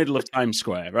in the middle of Times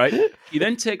Square, right? He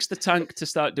then takes the tank to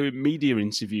start doing media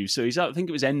interviews. So he's out, I think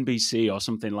it was NBC or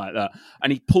something like that,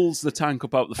 and he pulls the tank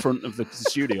up out the front of the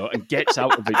studio and gets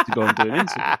out of it to go and do an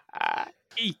interview.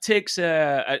 He takes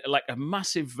a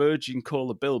massive Virgin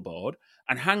Cola billboard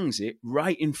and hangs it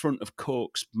right in front of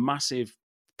Coke's massive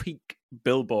peak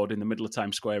billboard in the middle of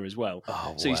Times Square as well.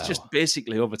 Oh, so he's just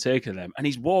basically overtaken them. And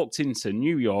he's walked into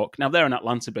New York. Now, they're an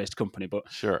Atlanta-based company, but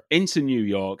into New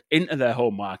York, into their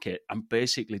home market, and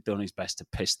basically done his best to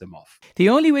piss them off. The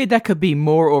only way that could be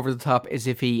more over the top is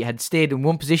if he had stayed in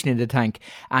one position in the tank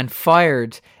and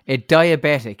fired a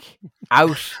diabetic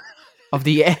out of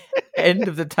the end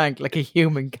of the tank like a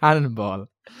human cannonball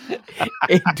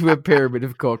into a pyramid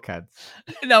of Coke cans.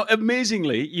 Now,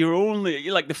 amazingly, you're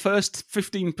like the first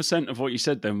 15% of what you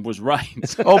said then was right.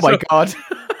 Oh my God.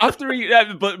 After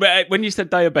but when you said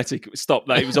diabetic, stop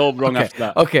that. It was all wrong after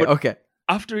that. Okay.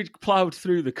 After he'd ploughed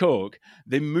through the Coke,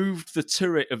 they moved the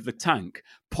turret of the tank,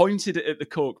 pointed it at the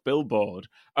Coke billboard,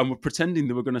 and were pretending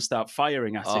they were going to start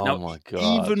firing at it. Oh, now, my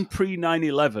God. Even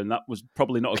pre-9/11, that was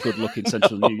probably not a good look in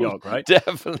central New York, right?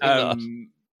 Definitely not.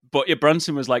 But yeah,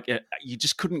 Branson was like, you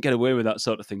just couldn't get away with that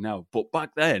sort of thing now. But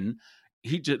back then,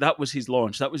 that was his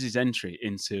launch. That was his entry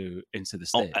into the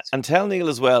States. And tell Neil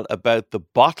as well about the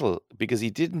bottle, because he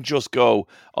didn't just go,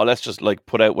 let's just like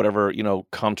put out whatever,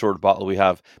 contoured bottle we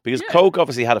have. Because Coke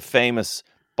obviously had a famous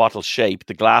bottle shape,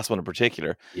 the glass one in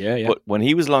particular. Yeah. But when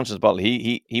he was launching his bottle,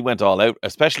 he went all out,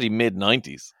 especially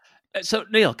mid-90s. So,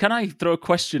 Neil, can I throw a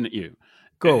question at you?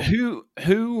 Go.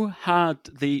 Who had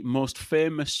the most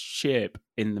famous shape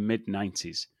in the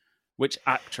mid-90s? Which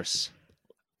actress?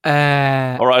 All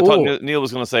right, I thought Neil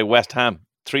was going to say West Ham.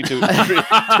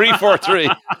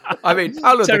 3-4-3. I mean,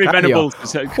 Terry Venables.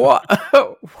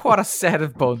 What a set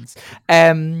of buns.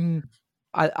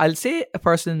 I'll say a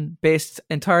person based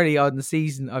entirely on the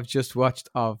season I've just watched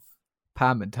of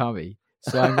Pam and Tommy.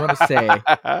 So I'm going to say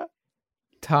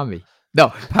Tommy. No,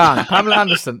 Pamela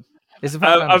Anderson. Is it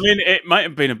Pamela I Anderson? mean, it might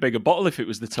have been a bigger bottle if it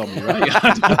was the Tommy, right?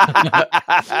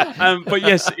 But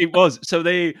yes, it was. So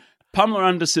Pamela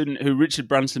Anderson, who Richard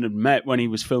Branson had met when he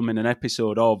was filming an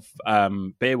episode of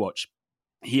Baywatch,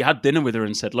 he had dinner with her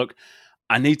and said, "Look,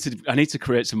 I need to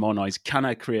create some more noise. Can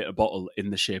I create a bottle in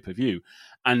the shape of you?"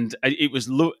 And it was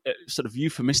sort of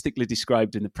euphemistically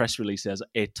described in the press release as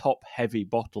a top-heavy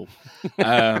bottle,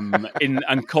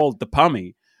 and called the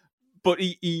Pammy. But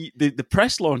the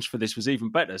press launch for this was even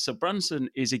better. So Branson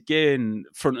is again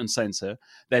front and center.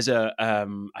 There's I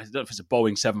don't know if it's a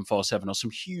Boeing 747 or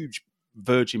some huge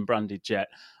Virgin branded jet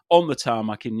on the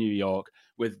tarmac in New York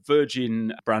with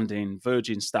Virgin branding,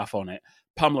 Virgin staff on it.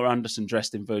 Pamela Anderson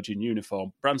dressed in Virgin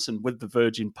uniform, Branson with the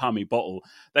Virgin Pammy bottle,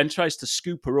 then tries to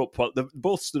scoop her up while they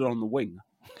both stood on the wing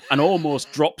and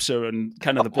almost drops her and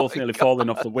kind of both nearly falling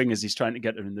off the wing as he's trying to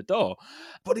get her in the door.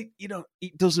 But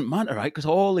it doesn't matter, right? Because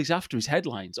all he's after is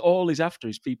headlines. All he's after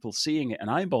is people seeing it and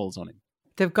eyeballs on him.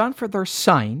 They've gone for their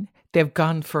sign. They've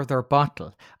gone for their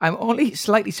bottle. I'm only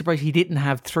slightly surprised he didn't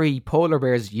have 3 polar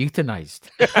bears euthanized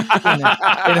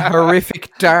in a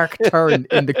horrific dark turn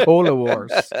in the cola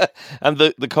wars. And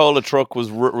the cola truck was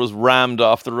rammed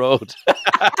off the road.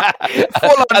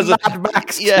 Full on Mad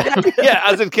Max. Yeah,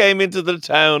 as it came into the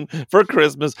town for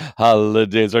Christmas.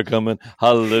 Holidays are coming.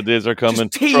 Holidays are coming.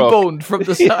 Just T-boned from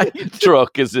the side.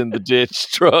 Truck is in the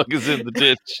ditch. Truck is in the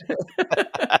ditch.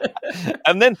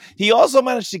 And then he also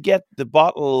managed to get the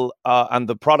bottle and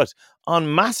the product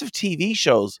on massive TV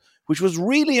shows, which was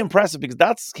really impressive because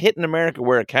that's hitting America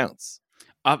where it counts.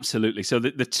 Absolutely. So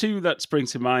the two that spring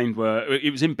to mind were,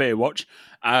 it was in Baywatch.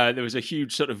 There was a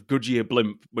huge sort of Goodyear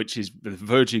blimp, which is the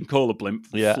Virgin Cola blimp,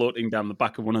 floating down the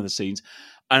back of one of the scenes.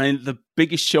 And in the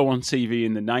biggest show on TV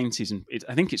in the 90s, and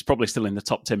I think it's probably still in the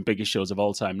top 10 biggest shows of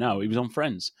all time now, he was on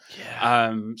Friends.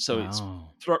 Yeah. It's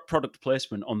product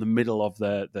placement on the middle of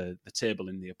the table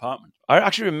in the apartment. I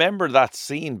actually remember that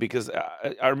scene because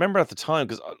I remember at the time,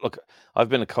 because look, I've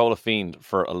been a cola fiend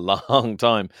for a long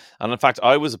time. And in fact,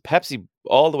 I was a Pepsi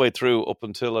all the way through up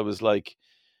until I was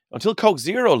until Coke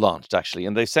Zero launched, actually,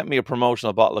 and they sent me a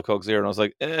promotional bottle of Coke Zero, and I was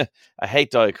like, I hate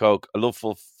Diet Coke. I love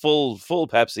full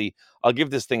Pepsi. I'll give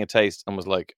this thing a taste, and was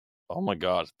like, oh my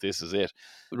God, this is it.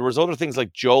 There was other things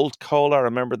like Jolt Cola. I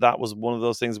remember that was one of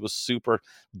those things that was super,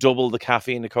 double the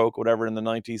caffeine of Coke, whatever, in the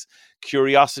 90s.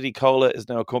 Curiosity Cola is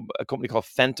now a company called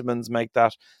Fentimans make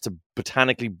that. It's a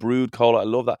botanically brewed cola. I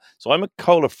love that. So I'm a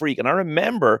cola freak, and I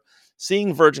remember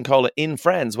seeing Virgin Cola in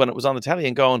Friends when it was on the telly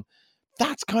and going,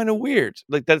 that's kind of weird.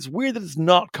 Like, that's weird that it's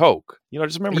not Coke. I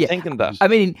just remember thinking that. I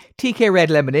mean, TK Red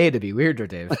Lemonade would be weirder,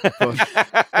 Dave.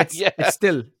 But it's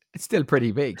still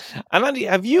pretty big. And Andy,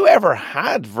 have you ever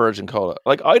had Virgin Cola?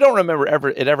 Like, I don't remember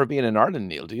it ever being in Ireland,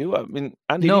 Neil. Do you? I mean,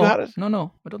 Andy, no, you had it?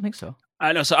 No, I don't think so.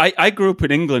 I know. So I grew up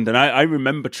in England, and I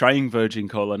remember trying Virgin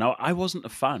Cola. Now, I wasn't a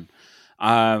fan.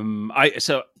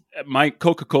 So my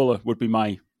Coca-Cola would be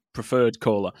my preferred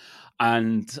cola.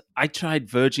 And I tried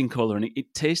Virgin Cola, and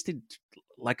it tasted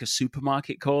like a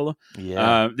supermarket cola.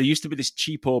 Yeah. There used to be this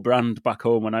cheapo brand back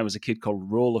home when I was a kid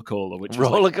called Roller Cola, which was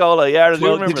Roller Cola. Yeah, I do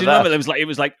remember did you that. remember? It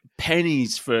was like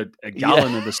pennies for a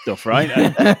gallon of the stuff, right?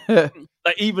 And,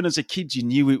 like, even as a kid, you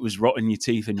knew it was rotting your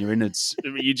teeth and your innards.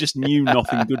 You just knew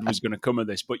nothing good was going to come of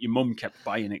this, but your mum kept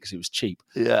buying it because it was cheap.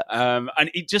 Yeah. And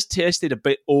it just tasted a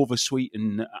bit oversweet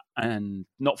and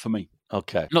not for me.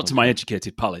 Okay. Not to my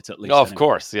educated palate, at least. Oh, of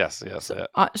course. Yes.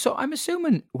 So I'm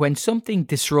assuming when something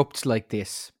disrupts like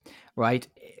this, right,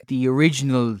 the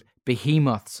original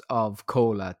behemoths of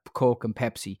cola, Coke and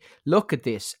Pepsi, look at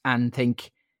this and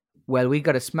think, well, we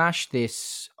got to smash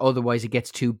this, otherwise it gets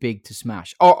too big to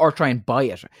smash, or try and buy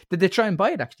it. Did they try and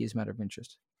buy it, actually, as a matter of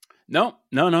interest? No.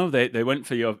 They went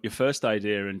for your first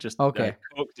idea and just Coke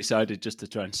decided just to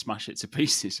try and smash it to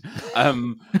pieces.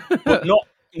 But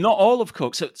not all of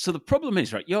Coke. So the problem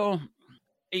is, right,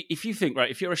 if you think,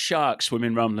 right, if you're a shark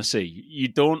swimming around the sea, you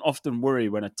don't often worry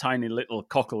when a tiny little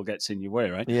cockle gets in your way,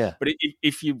 right? Yeah. But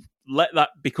if you let that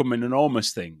become an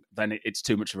enormous thing, then it's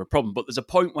too much of a problem. But there's a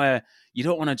point where you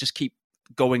don't want to just keep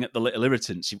going at the little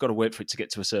irritants. You've got to wait for it to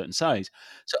get to a certain size.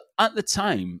 So at the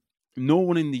time, no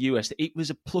one in the US, it was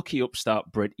a plucky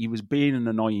upstart Brit. He was being an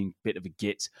annoying bit of a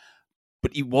git,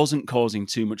 but he wasn't causing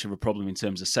too much of a problem in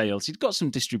terms of sales. He'd got some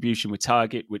distribution with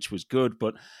Target, which was good,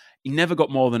 but he never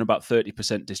got more than about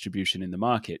 30% distribution in the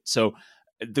market. So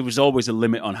there was always a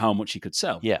limit on how much he could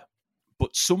sell. Yeah.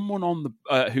 But someone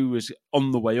who was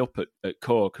on the way up at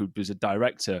Coke, who was a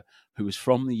director who was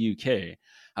from the UK,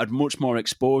 had much more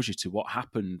exposure to what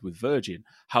happened with Virgin,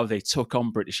 how they took on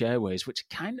British Airways, which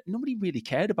nobody really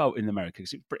cared about in America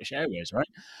because it was British Airways, right?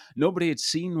 Nobody had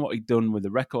seen what he'd done with the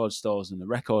record stores and the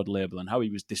record label and how he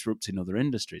was disrupting other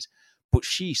industries. But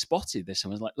she spotted this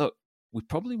and was like, look, we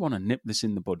probably want to nip this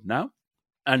in the bud now.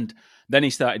 And then he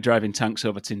started driving tanks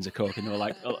over tins of coke, and they were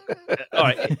like, oh, all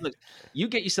right, look, you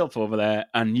get yourself over there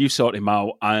and you sort him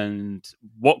out. And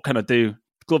what can I do?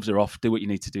 Gloves are off. Do what you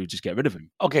need to do. Just get rid of him.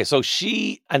 Okay, so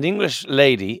she, an English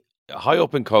lady, high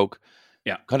up in coke,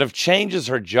 kind of changes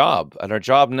her job. And her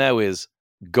job now is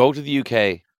go to the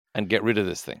UK and get rid of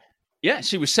this thing. Yeah,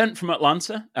 she was sent from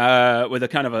Atlanta with a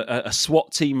kind of a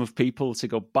SWAT team of people to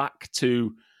go back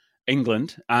to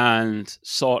England and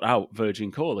sort out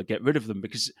Virgin Cola, get rid of them.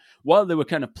 Because while they were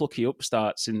kind of plucky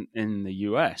upstarts in the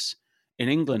US, in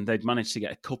England, they'd managed to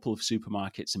get a couple of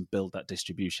supermarkets and build that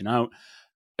distribution out.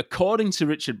 According to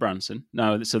Richard Branson,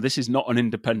 now, so this is not an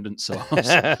independent source,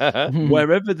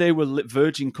 wherever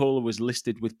Virgin Cola was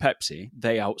listed with Pepsi,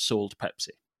 they outsold Pepsi.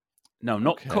 Now,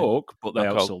 not Coke, but they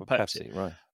outsold Pepsi.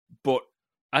 Right. But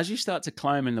as you start to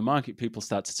climb in the market, people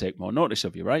start to take more notice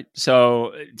of you, right?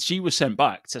 So she was sent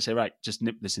back to say, right, just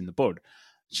nip this in the bud.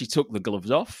 She took the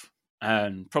gloves off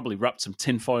and probably wrapped some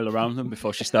tin foil around them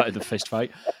before she started the fist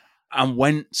fight and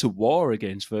went to war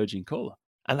against Virgin Cola.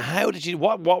 And how did she,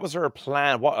 what was her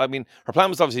plan? Her plan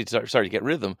was obviously to get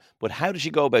rid of them, but how did she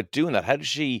go about doing that? How did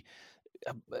she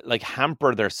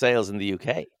hamper their sales in the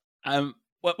UK?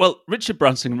 Well, Richard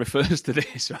Branson refers to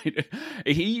this, right?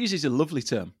 He uses a lovely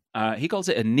term. He calls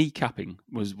it a kneecapping,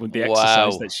 was the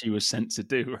exercise that she was sent to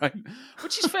do, right?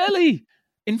 Which is fairly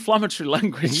inflammatory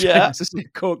language. Yeah.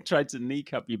 Coke tried to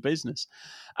kneecap your business.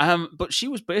 But she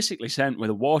was basically sent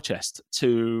with a war chest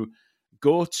to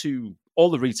go to all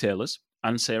the retailers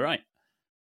and say, right,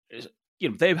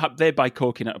 they buy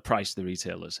Coke in at a price, the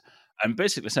retailers. And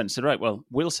basically said, right, well,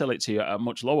 we'll sell it to you at a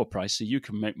much lower price so you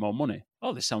can make more money.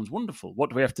 Oh, this sounds wonderful. What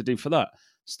do we have to do for that?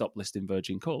 Stop listing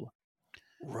Virgin Cola.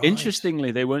 Right. Interestingly,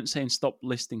 they weren't saying stop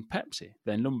listing Pepsi,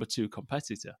 their number 2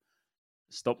 competitor.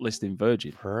 Stop listing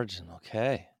Virgin. Virgin,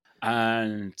 okay.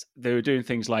 And they were doing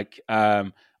things like,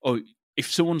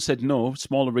 if someone said no,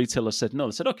 smaller retailers said no,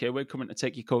 they said, okay, we're coming to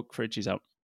take your Coke fridges out.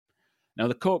 Now,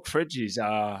 the Coke fridges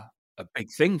are a big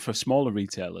thing for smaller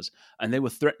retailers, and they were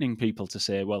threatening people to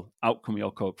say, well, out come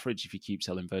your Coke fridge if you keep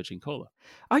selling Virgin Cola.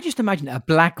 I just imagine a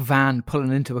black van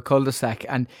pulling into a cul-de-sac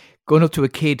and going up to a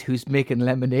kid who's making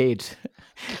lemonade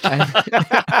and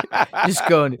just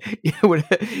going, with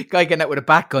a guy getting out with a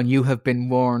bat gun, you have been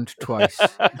warned twice.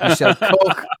 You sell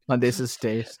Coke on this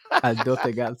estate and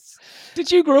nothing else.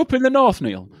 Did you grow up in the North,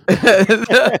 Neil?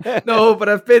 No, but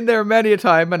I've been there many a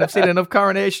time, and I've seen enough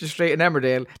Coronation Street in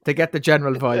Emmerdale to get the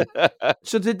general vibe.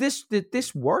 So did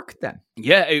this work then?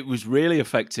 Yeah, it was really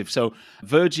effective. So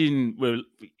Virgin were,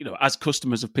 as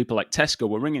customers of people like Tesco,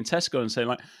 were ringing Tesco and saying,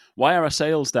 like, why are our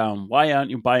sales down? Why aren't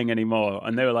you buying any more?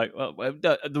 And they were like, well,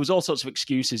 there was all sorts of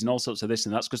excuses and all sorts of this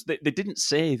and that, because they didn't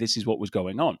say this is what was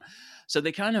going on. So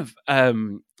they kind of,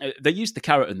 they used the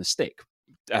carrot and the stick.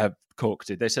 Coke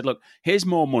did. They said, look, here's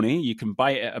more money. You can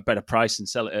buy it at a better price and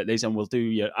sell it at this, and we'll do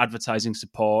your advertising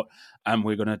support, and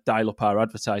we're going to dial up our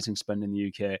advertising spend in the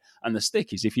UK. And the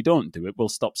stick is, if you don't do it, we'll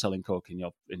stop selling Coke in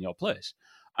your place.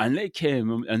 And they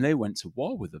came and they went to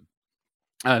war with them.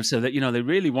 So that, they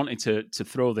really wanted to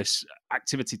throw this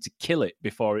activity to kill it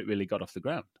before it really got off the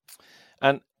ground.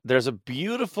 And there's a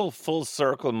beautiful full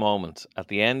circle moment at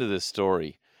the end of this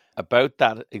story about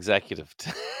that executive.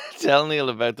 Tell Neil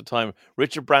about the time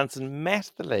Richard Branson met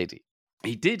the lady.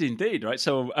 He did indeed, right?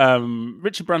 So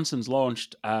Richard Branson's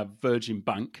launched Virgin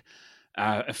Bank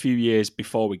a few years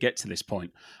before we get to this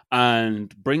point,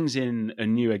 and brings in a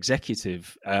new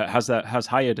executive, has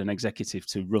hired an executive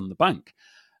to run the bank.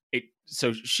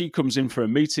 So she comes in for a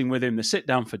meeting with him. They sit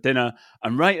down for dinner,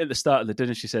 and right at the start of the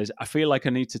dinner, she says, I feel like I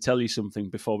need to tell you something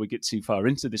before we get too far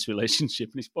into this relationship.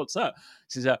 And he says, what's that?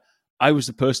 She says, I was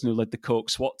the person who led the Coke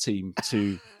SWAT team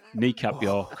to kneecap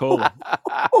your cola.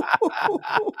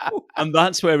 And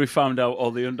that's where we found out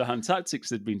all the underhand tactics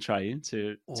they'd been trying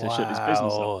to shut his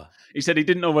business up. He said he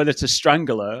didn't know whether to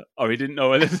strangle her, or he didn't know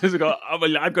whether to go,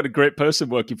 I've got a great person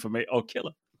working for me, or kill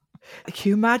her. Can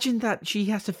you imagine that she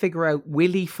has to figure out,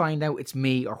 will he find out it's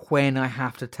me, or when I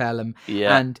have to tell him?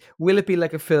 Yeah. And will it be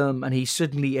like a film and he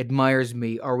suddenly admires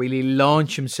me, or will he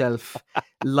launch himself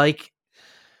like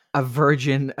a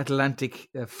Virgin Atlantic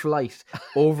flight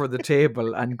over the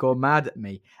table and go mad at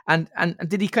me? And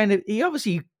did he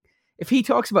obviously, if he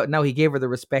talks about it now, he gave her the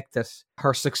respect that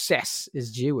her success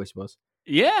is due, I suppose.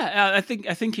 Yeah, I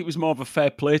think it was more of a fair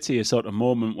play to you sort of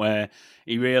moment where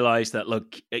he realised that,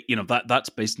 look, that's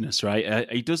business, right?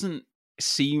 He doesn't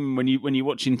seem when you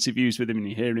watch interviews with him and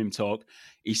you hear him talk,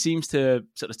 he seems to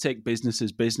sort of take business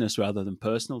as business rather than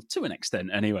personal, to an extent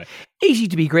anyway. Easy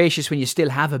to be gracious when you still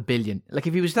have $1 billion. Like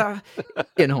if he was that,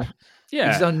 you know,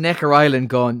 Yeah. he's on Necker Island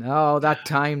going, oh, that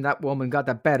time that woman got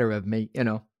the better of me, you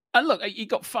know. And look, you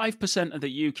got 5% of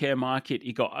the UK market.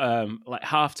 You got like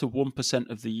 0.5 to 1%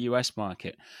 of the US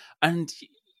market. And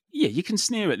yeah, you can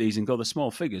sneer at these and go the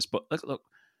small figures, but look,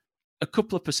 a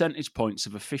couple of percentage points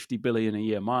of a 50 billion a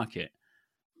year market,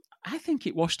 I think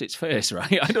it washed its face,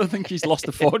 right? I don't think he's lost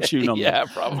a fortune on Yeah,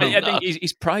 that. probably I not. think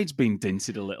his pride's been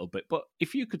dented a little bit. But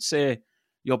if you could say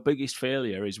your biggest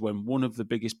failure is when one of the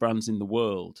biggest brands in the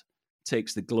world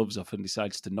takes the gloves off and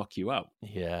decides to knock you out,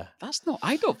 Yeah.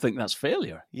 I don't think that's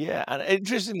failure. Yeah, and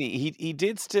interestingly, he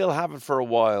did still have it for a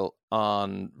while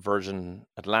on Virgin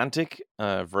Atlantic,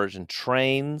 Virgin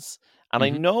Trains, and I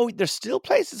know there's still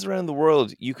places around the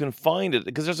world you can find it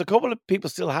because there's a couple of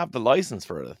people still have the license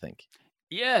for it, I think.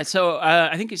 Yeah, so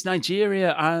I think it's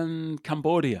Nigeria and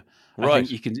Cambodia. I Right.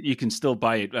 think you can still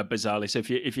buy it bizarrely. So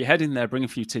if you head in there, bring a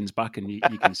few tins back, and you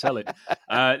can sell it.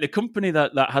 The company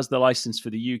that has the license for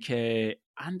the UK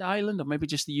and Ireland, or maybe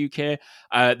just the UK,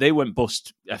 they went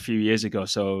bust a few years ago.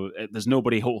 So there's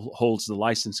nobody who holds the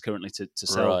license currently to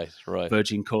sell Right.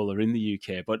 Virgin Cola in the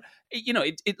UK. But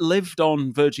it lived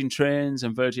on Virgin Trains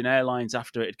and Virgin Airlines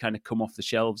after it had kind of come off the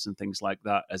shelves and things like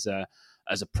that as a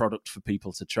product for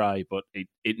people to try, but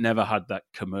it never had that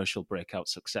commercial breakout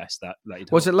success that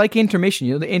it Was it like Intermission?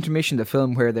 You know, the Intermission, the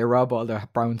film where they rob all the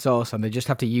brown sauce and they just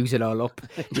have to use it all up.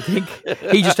 You think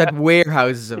he just had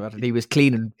warehouses of it, and he was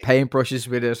cleaning paintbrushes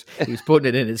with it. He was putting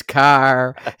it in his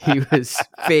car. He was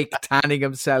fake tanning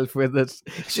himself with it.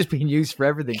 It's just being used for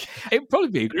everything. It'd probably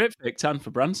be a great fake tan for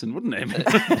Branson, wouldn't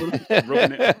it?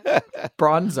 Rubbing it.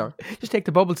 Bronzer. Just take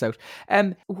the bubbles out.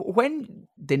 When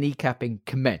the kneecapping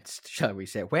commenced, shall we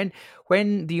say, when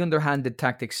the underhanded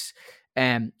tactics,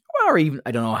 or even,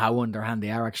 I don't know how underhand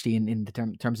they are actually in the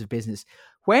terms of business,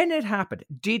 when it happened,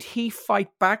 did he fight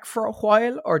back for a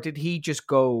while, or did he just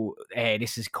go, hey,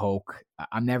 this is Coke,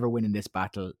 I'm never winning this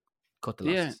battle, cut the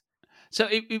losses? Yeah. So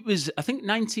it was, I think,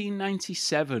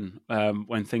 1997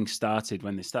 when things started,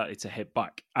 when they started to hit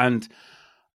back. And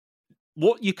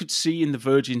what you could see in the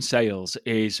Virgin sales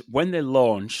is when they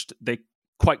launched, they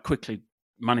quite quickly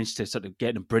managed to sort of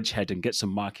get a bridgehead and get some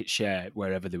market share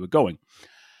wherever they were going.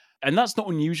 And that's not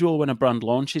unusual when a brand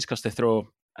launches, because they throw,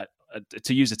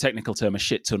 to use a technical term, a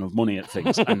shit ton of money at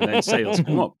things, and then sales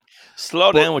come up.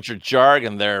 Slow down with your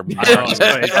jargon there,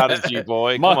 strategy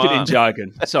boy. Marketing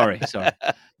jargon. Sorry.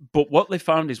 But what they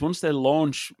found is once their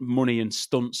launch money and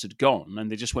stunts had gone, and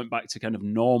they just went back to kind of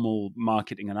normal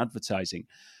marketing and advertising,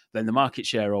 then the market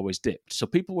share always dipped. So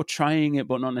people were trying it,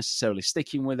 but not necessarily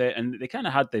sticking with it. And they kind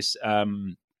of had this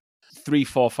 3,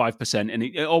 4, 5%, and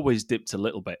it always dipped a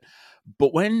little bit.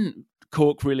 But when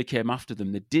Coke really came after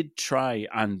them, they did try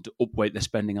and upweight their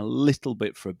spending a little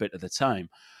bit for a bit at the time.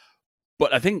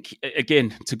 But I think,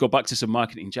 again, to go back to some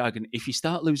marketing jargon, if you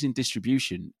start losing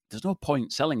distribution, there's no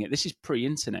point selling it. This is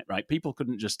pre-internet, right? People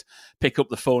couldn't just pick up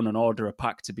the phone and order a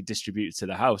pack to be distributed to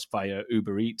the house via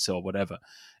Uber Eats or whatever.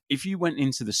 If you went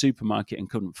into the supermarket and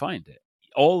couldn't find it,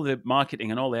 all the marketing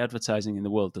and all the advertising in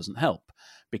the world doesn't help,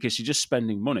 because you're just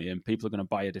spending money and people are going to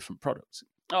buy a different product.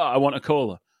 Oh, I want a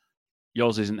cola.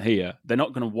 Yours isn't here. They're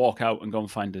not going to walk out and go and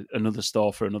find another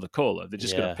store for another cola. They're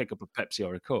just going to pick up a Pepsi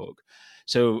or a Coke.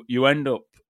 So you end up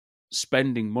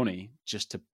spending money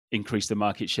just to increase the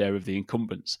market share of the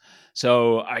incumbents.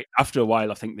 So after a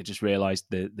while, I think they just realized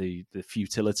the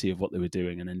futility of what they were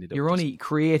doing and ended up. You're only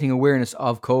creating awareness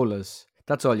of colas.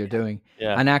 That's all you're doing.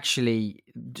 Yeah. And actually,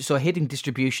 so hitting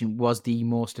distribution was the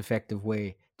most effective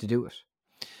way to do it.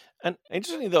 And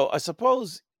interestingly, though, I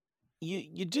suppose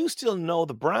you do still know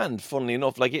the brand, funnily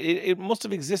enough. Like it must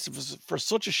have existed for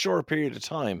such a short period of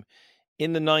time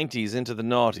in the 90s into the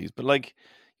noughties. But like,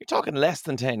 you're talking less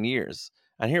than 10 years.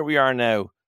 And here we are now,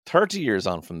 30 years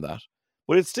on from that.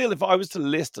 But it's still, if I was to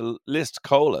list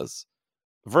colas,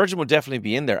 Virgin would definitely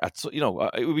be in there.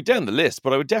 It would be down the list,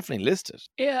 but I would definitely list it.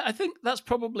 Yeah, I think that's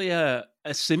probably a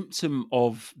symptom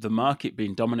of the market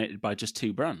being dominated by just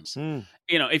two brands.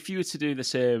 If you were to do the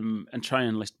same and try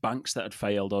and list banks that had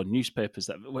failed or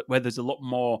newspapers where there's a lot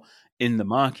more in the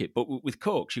market, but with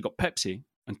Coke, you've got Pepsi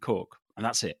and Coke, and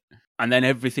that's it. And then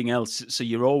everything else, so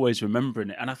you're always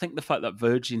remembering it. And I think the fact that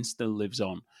Virgin still lives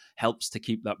on helps to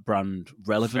keep that brand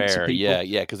relevant to people.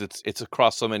 Yeah, because it's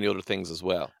across so many other things as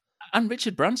well. And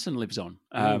Richard Branson lives on.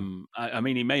 I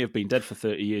mean, he may have been dead for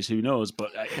 30 years, who knows?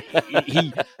 But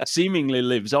he seemingly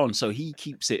lives on, so he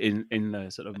keeps it in the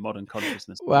sort of modern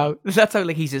consciousness. Wow, that sounds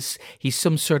like he's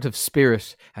some sort of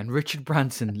spirit, and Richard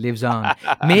Branson lives on.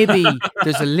 Maybe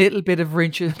there's a little bit of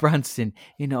Richard Branson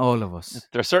in all of us.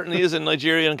 There certainly is in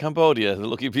Nigeria and Cambodia. The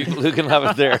lucky people who can have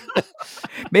it there.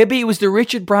 Maybe it was the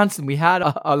Richard Branson we had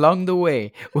along the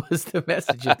way was the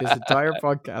message of this entire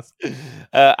podcast.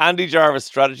 Andy Jarvis,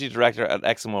 Strategy Director at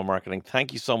XMO Marketing.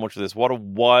 Thank you so much for this. What a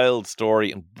wild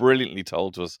story and brilliantly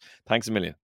told to us. Thanks a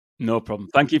million. No problem.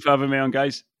 Thank you for having me on,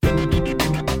 guys.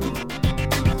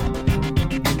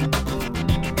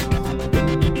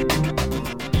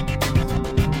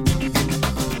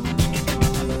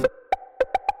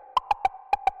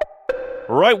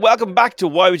 Right, welcome back to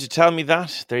Why Would You Tell Me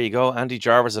That? There you go, Andy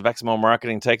Jarvis of XMO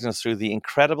Marketing taking us through the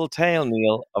incredible tale,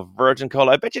 Neil, of Virgin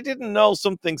Cola. I bet you didn't know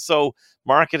something so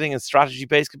marketing and strategy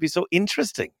based could be so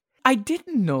interesting. I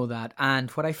didn't know that, and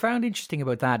what I found interesting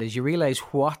about that is you realise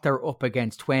what they're up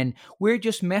against when we're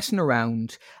just messing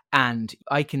around, and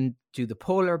I can do the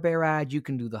polar bear ad, you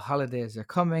can do the holidays are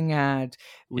coming ad,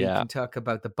 we can talk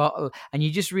about the bottle, and you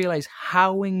just realise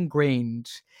how ingrained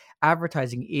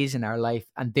advertising is in our life,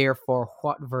 and therefore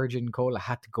what Virgin Cola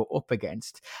had to go up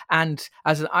against. And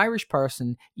as an Irish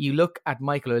person, you look at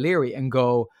Michael O'Leary and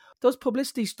go, those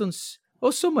publicity stunts,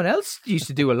 someone else used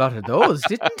to do a lot of those,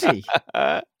 didn't he?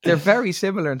 They're very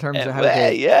similar in terms of how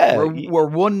we're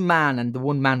one man, and the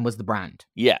one man was the brand.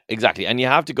 Yeah, exactly. And you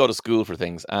have to go to school for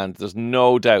things. And there's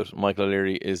no doubt Michael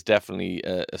O'Leary is definitely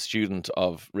a student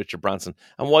of Richard Branson.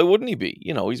 And why wouldn't he be?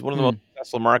 You know, he's one of the most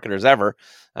successful marketers ever.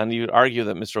 And you'd argue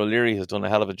that Mr. O'Leary has done a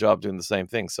hell of a job doing the same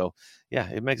thing. So, yeah,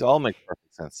 it makes perfect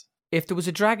sense. If there was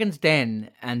a Dragon's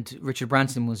Den and Richard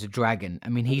Branson was a dragon, I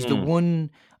mean, he's the one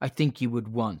I think you would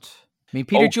want. I mean,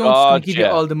 Peter Jones is going to give you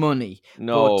all the money.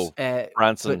 No,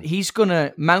 Branson. But he's going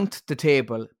to mount the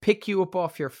table, pick you up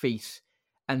off your feet,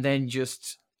 and then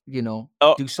just, do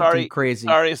something crazy.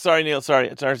 Sorry, Neil.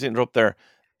 Sorry to interrupt there.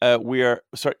 We are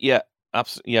sorry. Yeah,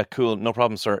 absolutely. Yeah, cool. No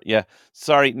problem, sir. Yeah,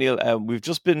 sorry, Neil. We've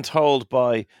just been told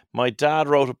by my dad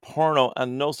wrote a porno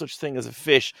and no such thing as a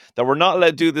fish that we're not allowed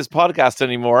to do this podcast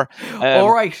anymore.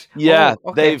 All right. Yeah,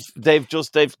 okay.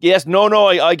 they've yes. No.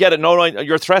 I get it. No.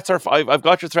 Your threats are. I've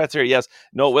got your threats here. Yes.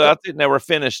 No. Well, that's it. Now we're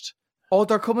finished. Oh,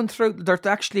 they're coming through. They're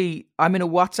actually. I'm in a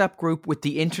WhatsApp group with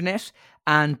the internet.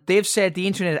 And they've said the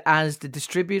internet as the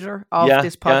distributor of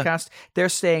this podcast, they're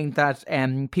saying that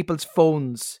people's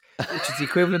phones, which is the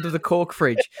equivalent of the Coke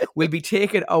fridge, will be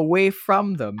taken away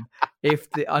from them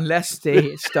unless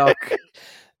they stock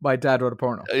My Dad Wrote a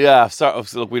Porno. Yeah, so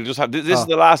look, we'll just have this is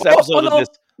the last episode of this.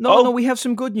 No, we have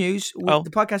some good news. The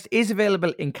podcast is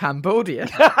available in Cambodia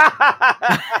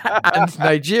and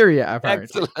Nigeria,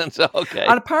 apparently. Excellent, okay.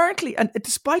 And apparently, and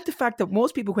despite the fact that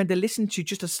most people, when they listen to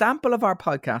just a sample of our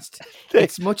podcast,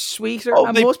 it's much sweeter,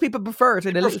 and most people prefer it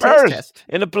in a little taste test.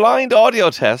 In a blind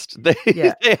audio test, they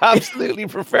absolutely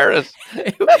prefer it.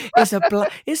 Is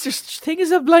there such thing as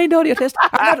a blind audio test?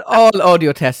 Are not all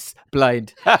audio tests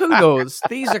blind? Who knows?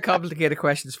 These are complicated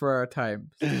questions for our time.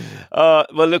 Well,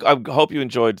 look, I hope you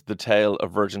enjoyed the tale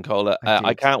of Virgin Cola.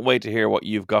 I can't wait to hear what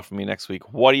you've got for me next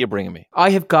week. What are you bringing me? I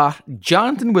have got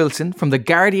Jonathan Wilson from the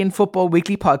Guardian Football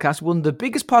Weekly podcast, one of the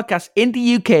biggest podcasts in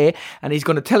the UK, and he's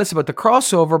going to tell us about the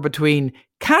crossover between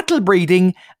cattle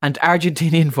breeding and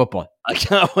Argentinian football. I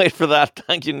can't wait for that.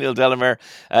 Thank you, Neil Delamere.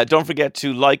 Don't forget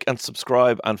to like and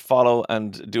subscribe and follow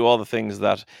and do all the things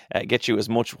that get you as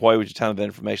much Why Would You Tell Me That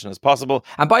information as possible.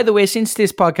 And by the way, since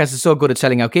this podcast is so good at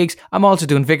selling out gigs, I'm also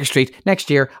doing Vicar Street next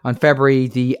year on February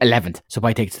the 11th. So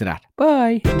buy tickets to that.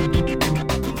 Bye.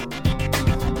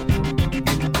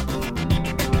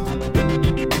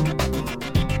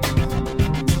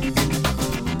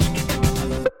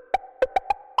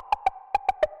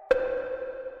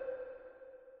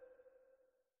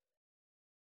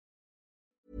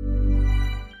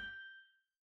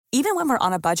 Even when we're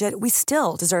on a budget, we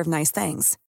still deserve nice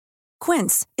things.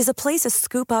 Quince is a place to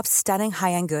scoop up stunning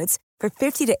high-end goods for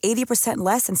 50 to 80%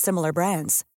 less than similar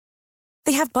brands.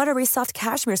 They have buttery soft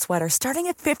cashmere sweaters starting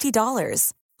at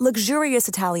 $50, luxurious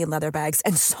Italian leather bags,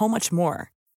 and so much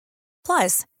more.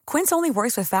 Plus, Quince only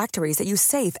works with factories that use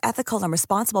safe, ethical, and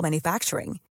responsible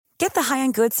manufacturing. Get the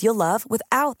high-end goods you'll love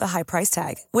without the high price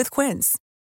tag with Quince.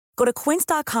 Go to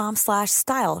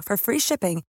quince.com/style for free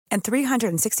shipping and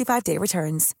 365-day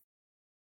returns.